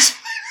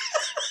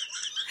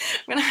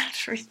 I'm going to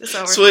have to read this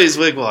over. Sway's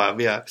Wigwam,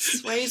 yeah.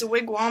 Sway's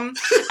Wigwam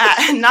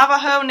at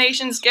Navajo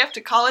Nation's gift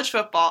to college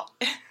football.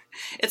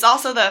 It's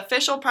also the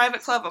official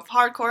private club of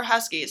Hardcore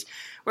Huskies.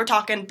 We're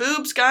talking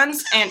boobs,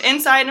 guns, and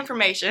inside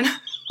information,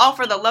 all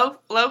for the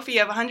low fee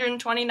of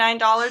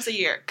 $129 a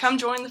year. Come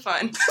join the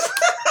fun.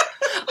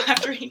 I'll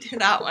have to redo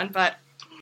that one, but